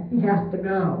said he has to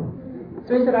go.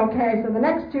 So he said, okay. So the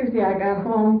next Tuesday I got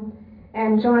home,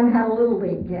 and John had a Little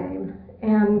League game,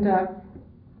 and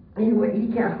he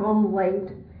got home late,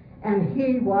 and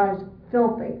he was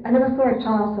filthy. I never saw a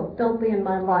child so filthy in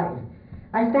my life.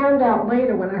 I found out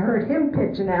later when I heard him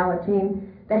pitch in Alateen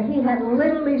that he had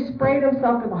literally sprayed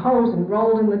himself with a hose and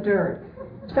rolled in the dirt.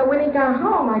 So when he got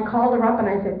home, I called her up and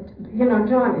I said,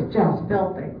 John is just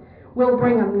filthy. We'll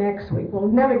bring him next week. We'll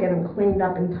never get him cleaned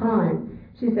up in time.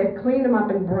 She said, clean him up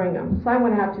and bring him. So I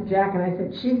went out to Jack and I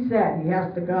said, she said he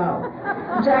has to go.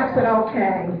 Jack said,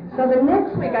 okay. So the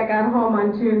next week I got home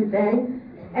on Tuesday,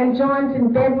 and John's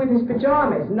in bed with his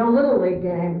pajamas, no Little League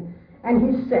game, and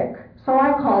he's sick. So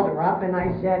I called her up and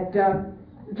I said,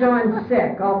 John's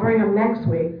sick. I'll bring him next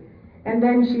week. And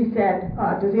then she said,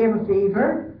 does he have a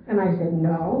fever? And I said,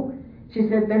 no. She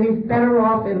said, then he's better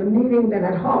off in the meeting than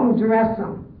at home. Dress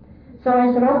him. So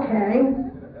I said, okay.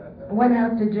 Went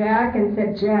out to Jack and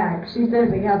said, Jack, she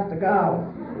says he has to go.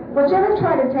 Well, did you ever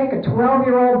try to take a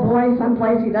 12-year-old boy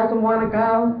someplace he doesn't want to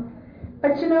go?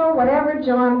 But whatever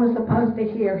John was supposed to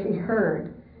hear, he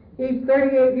heard. He's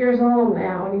 38 years old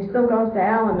now, and he still goes to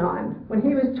Al-Anon. When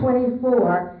he was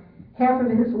 24, half of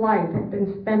his life had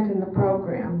been spent in the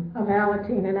program of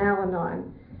Alateen and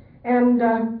Al-Anon. And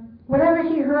whatever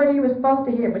he heard, he was supposed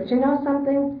to hear. But you know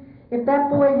something? If that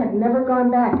boy had never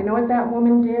gone back, you know what that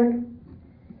woman did?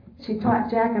 She taught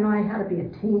Jack and I how to be a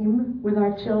team with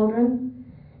our children.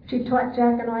 She taught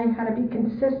Jack and I how to be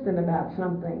consistent about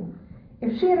something.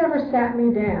 If she had ever sat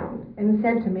me down and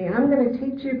said to me, I'm going to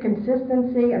teach you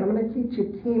consistency and I'm going to teach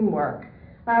you teamwork,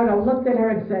 I would have looked at her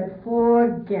and said,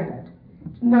 forget it.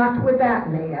 Not with that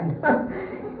man.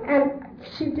 And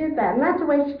she did that, and that's the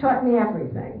way she taught me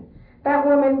everything. That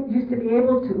woman used to be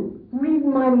able to read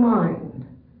my mind.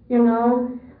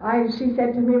 She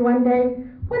said to me one day,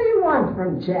 what do you want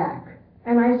from Jack?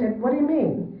 And I said, what do you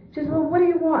mean? She said, well, what do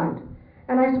you want?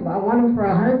 And I said, well, I want him for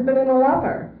a husband and a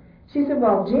lover. She said,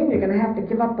 well, Jean, you're going to have to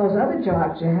give up those other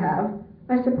jobs you have.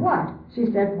 I said, what? She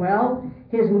said, well,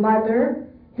 his mother,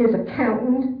 his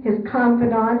accountant, his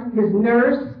confidant, his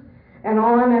nurse, and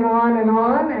on and on and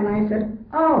on. And I said,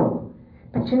 oh,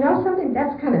 but you know something?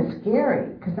 That's kind of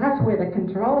scary, because that's where the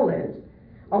control is.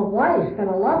 A wife and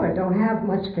a lover don't have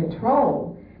much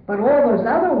control, but all those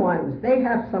other ones, they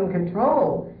have some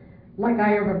control. Like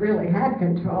I ever really had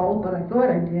control, but I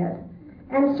thought I did.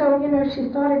 And so, she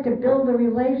started to build a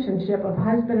relationship of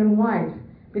husband and wife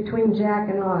between Jack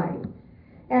and I.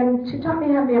 And she taught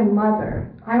me how to be a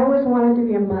mother. I always wanted to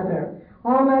be a mother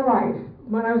all my life.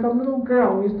 When I was a little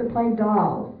girl, we used to play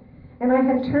dolls. And I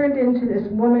had turned into this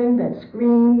woman that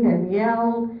screamed and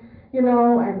yelled,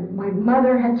 and my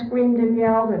mother had screamed and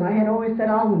yelled, and I had always said,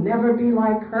 I'll never be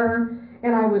like her,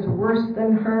 and I was worse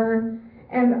than her.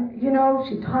 And,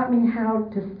 she taught me how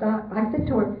to stop. I said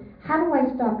to her, how do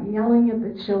I stop yelling at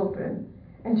the children?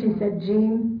 And she said,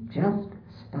 Jean, just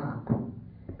stop.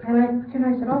 And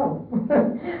I said, oh.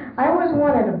 I always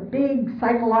wanted a big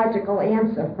psychological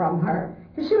answer from her,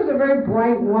 because she was a very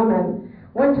bright woman.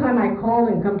 One time I called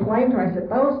and complained to her. I said,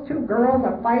 those two girls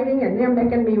are fighting and they're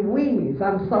making me wheeze.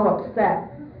 I'm so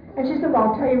upset. And she said,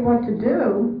 well, I'll tell you what to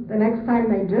do. The next time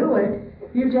they do it,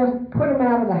 you just put them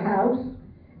out of the house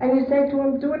and you say to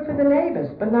them, do it for the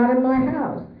neighbors, but not in my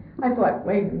house. I thought,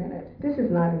 wait a minute, this is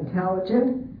not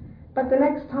intelligent. But the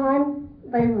next time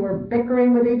they were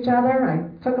bickering with each other, I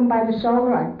took them by the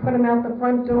shoulder, I put them out the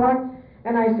front door,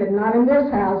 and I said, not in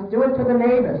this house, do it for the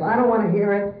neighbors. I don't want to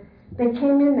hear it. They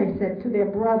came in, they said to their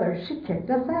brother, she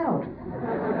kicked us out.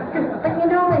 But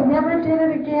they never did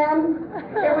it again.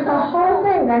 It was a whole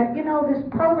thing that, this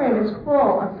program is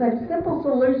full of such simple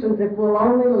solutions if we'll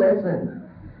only listen.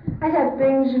 I had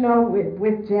things,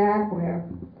 with Jack where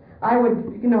I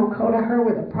would, go to her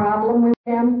with a problem with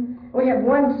him. We had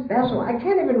one special, I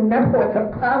can't even remember what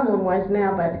the problem was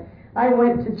now, but I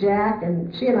went to Jack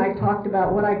and she and I talked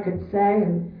about what I could say,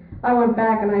 and I went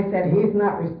back and I said, he's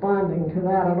not responding to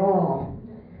that at all.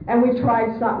 And we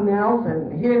tried something else,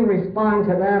 and he didn't respond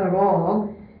to that at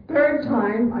all. Third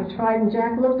time, I tried, and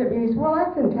Jack looked at me and he said, well,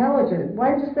 that's intelligent.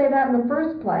 Why did you say that in the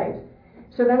first place?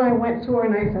 So then I went to her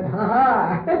and I said,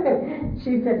 ha-ha.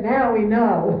 She said, now we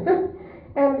know.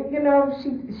 And, you know,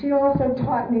 she also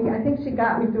taught me, I think she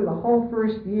got me through the whole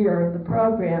first year of the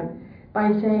program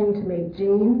by saying to me,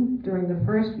 Jean, during the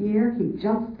first year, he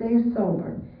just stays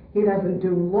sober. He doesn't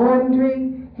do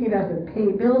laundry, he doesn't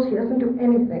pay bills, he doesn't do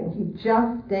anything. He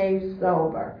just stays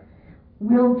sober.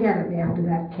 We'll get him after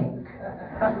that cake.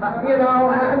 You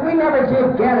know, we never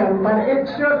did get him, but it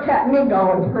sure kept me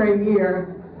going for a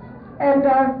year. And,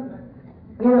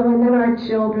 you know, and then our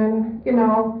children, you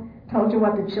know, told you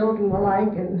what the children were like.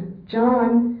 And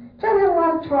John had a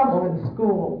lot of trouble in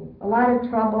school, a lot of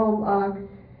trouble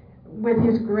with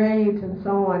his grades and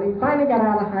so on. He finally got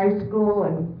out of high school,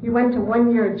 and he went to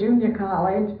 1 year at junior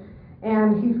college,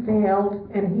 and he failed,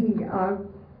 and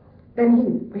then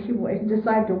he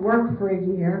decided to work for a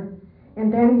year,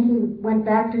 and then he went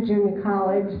back to junior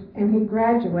college, and he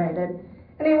graduated.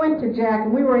 And he went to Jack,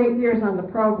 and we were 8 years on the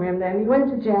program then. He went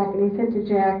to Jack, and he said to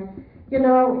Jack, you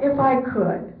know, if I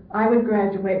could, I would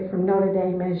graduate from Notre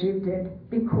Dame as you did,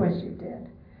 because you did.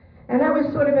 And that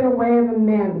was sort of in a way of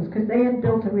amends, because they had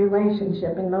built a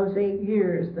relationship in those 8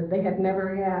 years that they had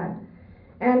never had.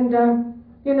 And,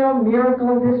 you know, miracle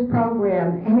of this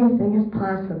program, anything is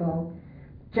possible.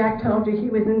 Jack told you he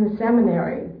was in the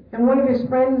seminary, and one of his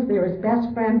friends there, his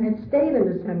best friend, had stayed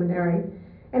in the seminary,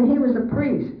 and he was a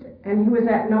priest, and he was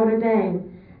at Notre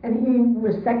Dame, and he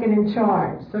was second in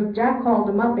charge. So Jack called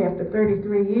him up after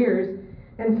 33 years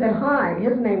and said, hi.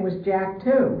 His name was Jack,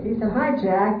 too. He said, hi,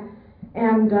 Jack.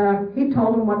 And he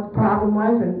told him what the problem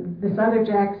was, and this other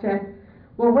Jack said,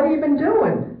 well, what have you been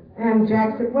doing? And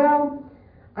Jack said, well,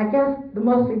 I guess the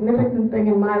most significant thing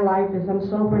in my life is I'm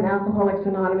sober in Alcoholics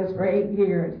Anonymous for 8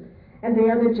 years. And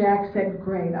the other Jack said,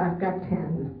 great, I've got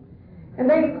 10. And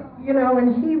they, you know,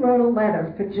 and he wrote a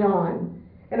letter for John,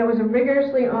 and it was a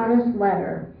rigorously honest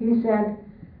letter. He said,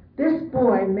 this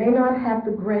boy may not have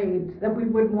the grades that we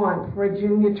would want for a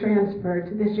junior transfer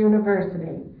to this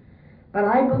university, but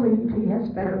I believe he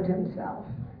has found himself.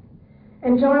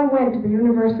 And John went to the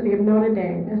University of Notre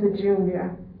Dame as a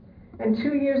junior. And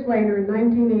 2 years later, in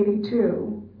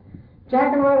 1982,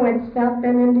 Jack and I went to South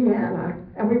Bend, Indiana,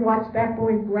 and we watched that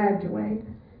boy graduate.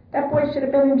 That boy should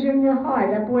have been in junior high.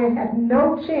 That boy had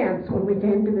no chance when we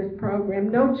came to this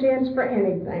program, no chance for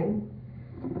anything.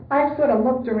 I sort of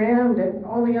looked around, and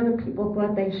all the other people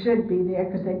thought they should be there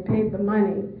because they paid the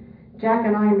money. Jack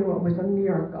and I knew it was a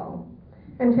miracle.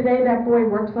 And today that boy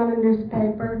works on a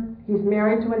newspaper. He's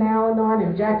married to an Al-Anon,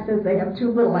 and Jack says they have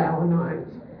 2 little Al-Anons.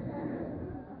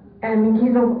 And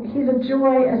he's a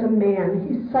joy as a man.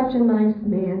 He's such a nice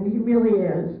man. He really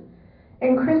is.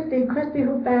 And Christy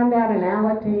who found out in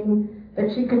Alateen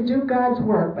that she could do God's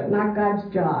work but not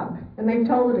God's job. And they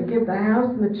told her to give the house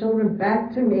and the children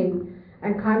back to me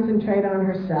and concentrate on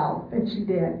herself. And she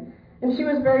did. And she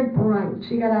was very bright.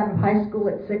 She got out of high school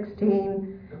at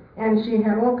 16. And she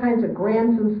had all kinds of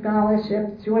grants and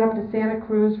scholarships. She went up to Santa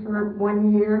Cruz for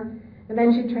 1 year. And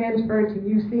then she transferred to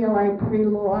UCLA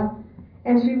pre-law.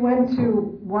 And she went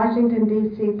to Washington,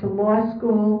 D.C. to law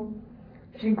school.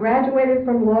 She graduated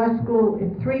from law school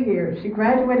in 3 years. She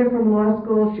graduated from law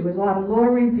school. She was on law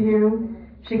review.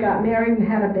 She got married and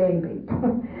had a baby.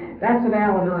 That's an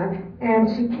Al-Anon. And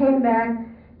she came back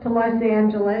to Los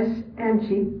Angeles, and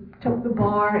she took the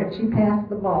bar, and she passed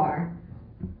the bar.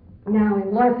 Now,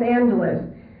 in Los Angeles,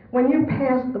 when you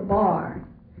pass the bar,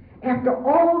 after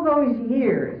all those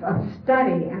years of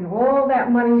study and all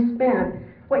that money spent,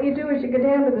 what you do is you go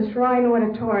down to the Shrine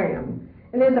Auditorium,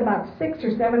 and there's about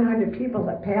 600 or 700 people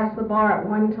that pass the bar at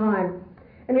one time,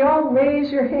 and you all raise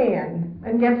your hand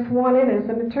and get sworn in as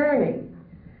an attorney.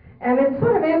 And it's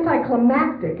sort of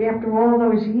anticlimactic after all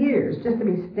those years, just to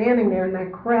be standing there in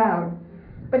that crowd.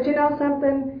 But you know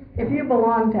something? If you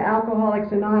belong to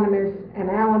Alcoholics Anonymous and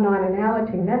Al-Anon and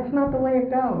Alateen, that's not the way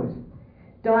it goes.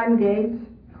 Don Gates,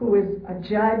 who was a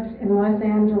judge in Los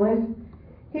Angeles,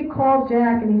 he called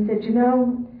Jack and he said, you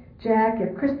know, Jack,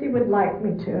 if Christy would like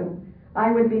me to,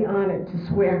 I would be honored to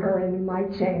swear her in my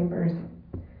chambers.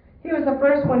 He was the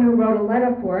first one who wrote a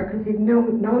letter for her because he'd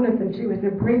known her since she was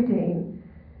a preteen.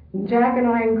 And Jack and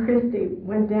I and Christy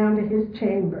went down to his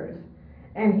chambers,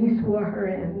 and he swore her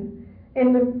in.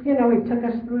 And, you know, he took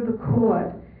us through the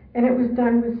court, and it was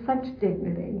done with such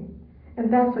dignity.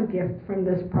 And that's a gift from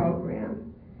this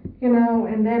program. You know,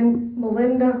 and then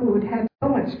Melinda, who had had so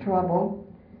much trouble,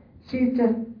 she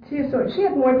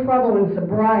had more trouble in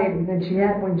sobriety than she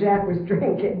had when Jack was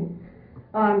drinking.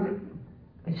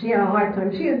 she had a hard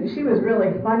time. She was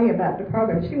really funny about the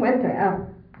program. She went to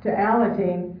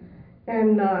Alateen,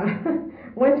 and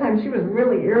one time she was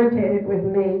really irritated with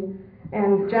me,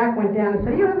 and Jack went down and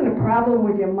said, "Are you having a problem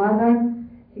with your mother?"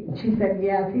 She said,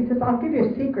 "Yes." He says, "I'll give you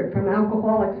a secret from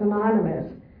Alcoholics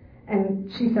Anonymous."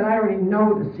 And she said, "I already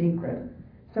know the secret."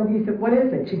 So he said, "What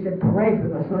is it?" She said, "Pray for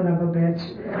the son of a bitch."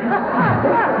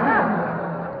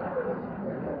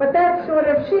 But that sort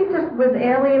of, she just was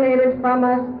alienated from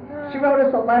us. She wrote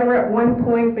us a letter at one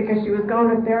point because she was going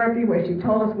to therapy where she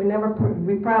told us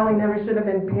we probably never should have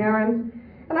been parents.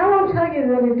 And I won't tell you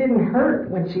that it didn't hurt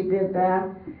when she did that.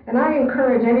 And I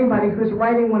encourage anybody who's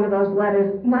writing one of those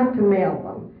letters not to mail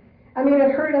them. I mean,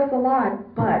 it hurt us a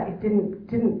lot, but it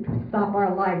didn't stop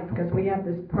our life because we have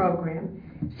this program.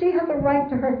 She has a right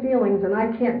to her feelings, and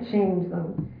I can't change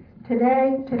them.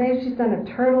 Today she's done a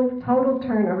total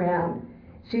turnaround.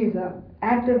 She's an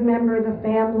active member of the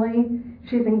family.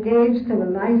 She's engaged to the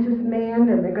nicest man,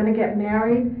 and they're going to get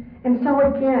married. And so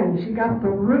again, she got the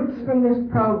roots from this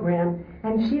program,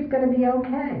 and she's going to be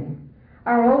okay.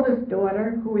 Our oldest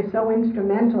daughter, who is so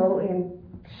instrumental in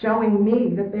showing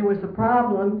me that there was a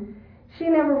problem, she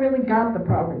never really got the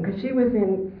program because she was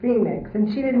in Phoenix, and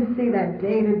she didn't see that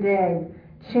day-to-day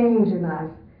change in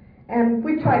us. And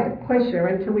we tried to push her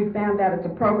until we found out it's a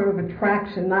program of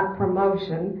attraction, not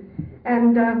promotion.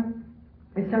 And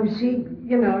so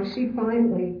she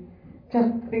finally just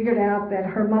figured out that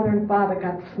her mother and father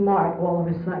got smart all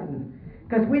of a sudden.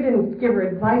 Because we didn't give her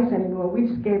advice anymore, we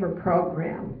just gave her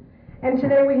program. And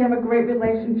today we have a great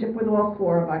relationship with all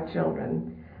four of our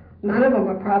children. None of them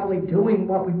are probably doing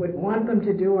what we would want them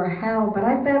to do or how, but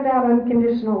I found out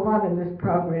unconditional love in this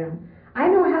program. I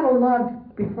know how to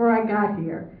love before I got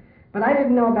here, but I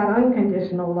didn't know about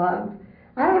unconditional love.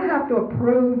 I don't have to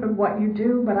approve of what you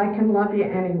do, but I can love you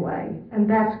anyway, and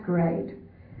that's great.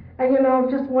 And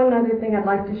just one other thing I'd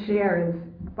like to share is,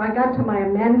 I got to my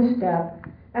amends step,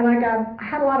 and I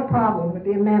had a lot of problems with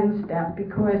the amends step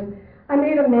because I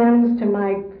made amends to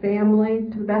my family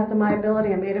to the best of my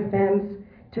ability. I made amends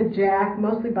to Jack,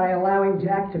 mostly by allowing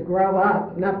Jack to grow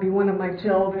up, not be one of my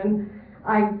children.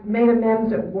 I made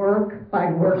amends at work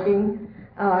by working.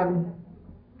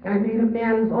 I made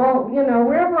amends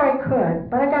wherever I could,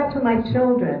 but I got to my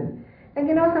children. And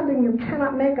you know something, you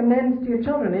cannot make amends to your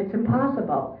children. It's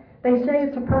impossible. They say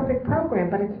it's a perfect program,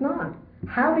 but it's not.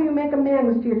 How do you make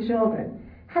amends to your children?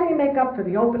 How do you make up for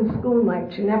the open school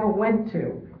nights you never went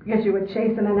to because you were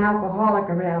chasing an alcoholic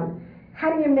around?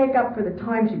 How do you make up for the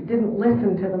times you didn't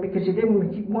listen to them because you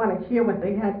didn't want to hear what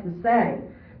they had to say?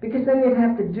 Because then you'd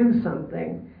have to do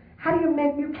something.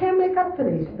 You can't make up for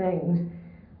these things.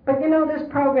 But this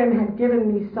program had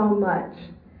given me so much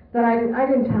that I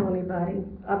didn't tell anybody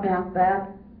about that.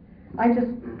 I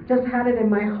just had it in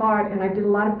my heart, and I did a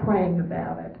lot of praying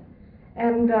about it.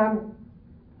 And,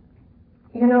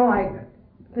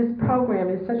 this program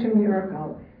is such a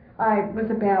miracle.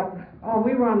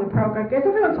 We were on the program.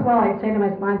 Every once in a while I'd say to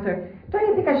my sponsor, "Don't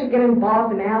you think I should get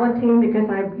involved in Alateen because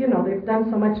they've done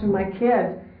so much for my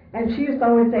kids?" And she used to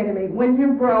always say to me, "When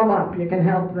you grow up, you can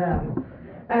help them."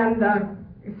 And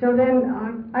so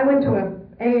then I went to a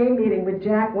AA meeting with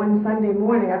Jack one Sunday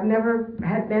morning. I've never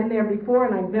had been there before,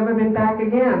 and I've never been back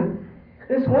again.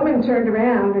 This woman turned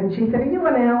around and she said, "Are you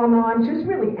an Al-Anon?" She was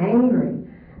really angry.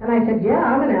 And I said, "Yeah,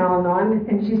 I'm an Al-Anon."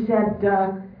 And she said,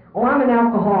 "Oh, I'm an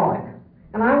alcoholic,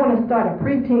 and I want to start a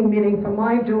preteen meeting for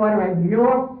my daughter, and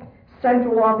your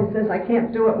central office says I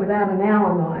can't do it without an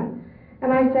Al-Anon."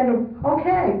 And I said,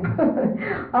 "Okay,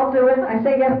 I'll do it." I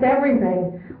say yes to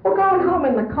everything. We're going home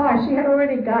in the car. She had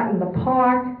already gotten the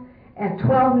park at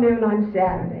 12 noon on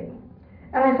Saturday.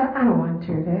 And I thought, I don't want to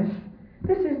do this.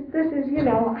 This is, I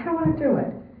don't want to do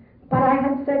it. But I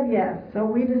had said yes. So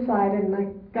we decided, and I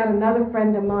got another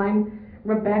friend of mine,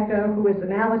 Rebecca, who is an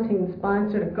Alateen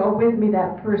sponsor, to go with me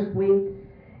that first week.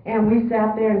 And we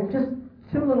sat there, and just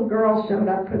two little girls showed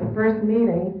up for the first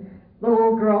meeting. The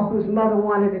little girl whose mother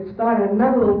wanted it started,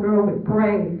 another little girl with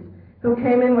braids, who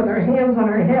came in with her hands on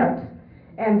her hips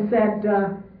and said,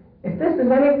 "If this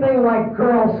is anything like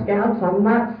Girl Scouts, I'm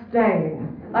not staying.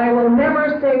 I will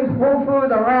never sing Foo-Foo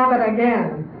the Rabbit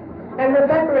again." And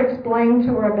Rebecca explained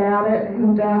to her about it,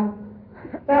 and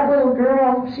that little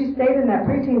girl, she stayed in that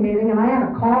preteen meeting, and I had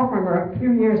a call from her a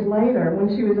few years later when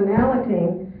she was in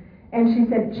Alateen, and she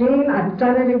said, "Jean, I've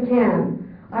done it again.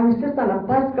 I was just on a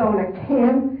bus going to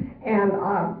camp, and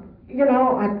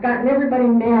I've gotten everybody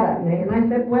mad at me." And I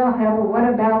said, "Well, Heather, what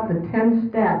about the 10th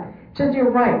step?" She said,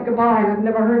 "You're right, goodbye," and I've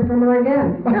never heard from her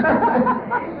again.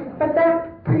 But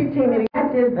that preteen meeting, I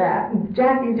did that, and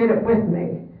Jackie did it with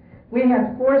me. We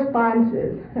had 4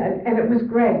 sponsors, and it was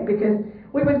great because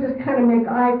we would just kind of make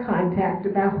eye contact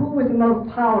about who was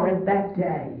most tolerant that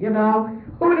day, you know,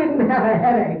 who didn't have a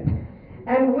headache.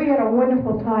 And we had a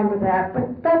wonderful time with that. But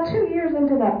about 2 years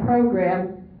into that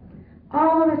program,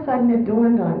 all of a sudden it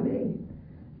dawned on me,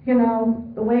 you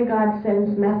know, the way God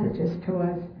sends messages to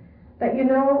us, that, you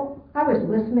know, I was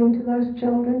listening to those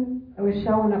children. I was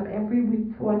showing up every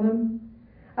week for them.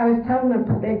 I was telling them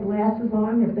to put their glasses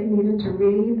on if they needed to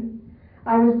read.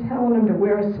 I was telling them to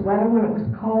wear a sweater when it was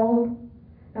cold.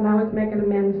 And I was making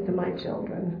amends to my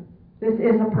children. This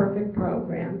is a perfect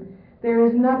program. There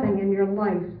is nothing in your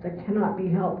life that cannot be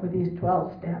helped with these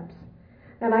 12 steps.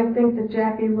 And I think that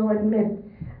Jackie will admit,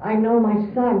 I know my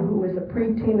son, who was a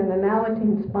preteen and an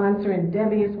Alateen sponsor, and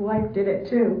Debbie, his wife, did it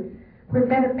too. We're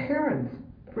better parents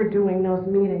for doing those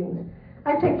meetings.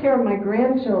 I take care of my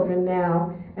grandchildren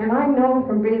now, and I know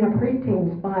from being a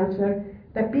preteen sponsor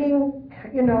that being,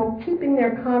 you know, keeping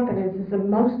their confidence is the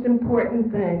most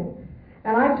important thing.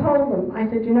 And I told them, I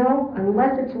said, you know,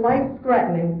 unless it's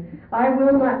life-threatening, I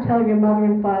will not tell your mother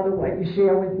and father what you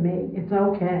share with me. It's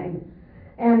okay.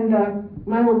 And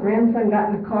my little grandson got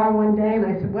in the car one day, and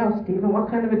I said, well, Stephen, what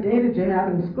kind of a day did you have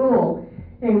in school?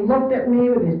 And he looked at me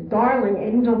with his darling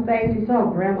angel face. He said, oh,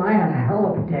 Grandma, I had a hell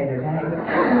of a day today.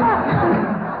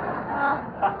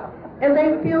 And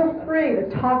they feel free to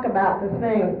talk about the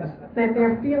things that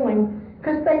they're feeling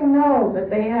because they know that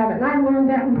they have it. And I learned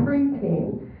that in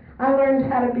preteen. I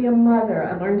learned how to be a mother.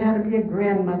 I learned how to be a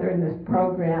grandmother in this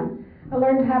program. I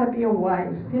learned how to be a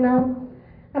wife, you know.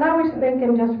 And I was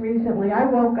thinking just recently, I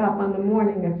woke up on the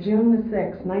morning of June the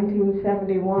 6th,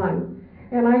 1971,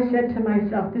 and I said to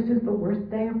myself, this is the worst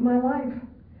day of my life.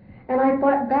 And I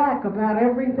thought back about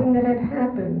everything that had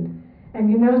happened.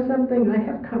 And you know something? I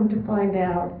have come to find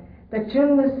out that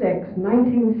June the 6th,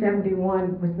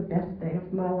 1971 was the best day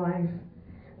of my life.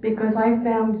 Because I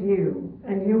found you,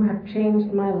 and you have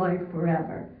changed my life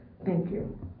forever. Thank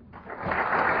you.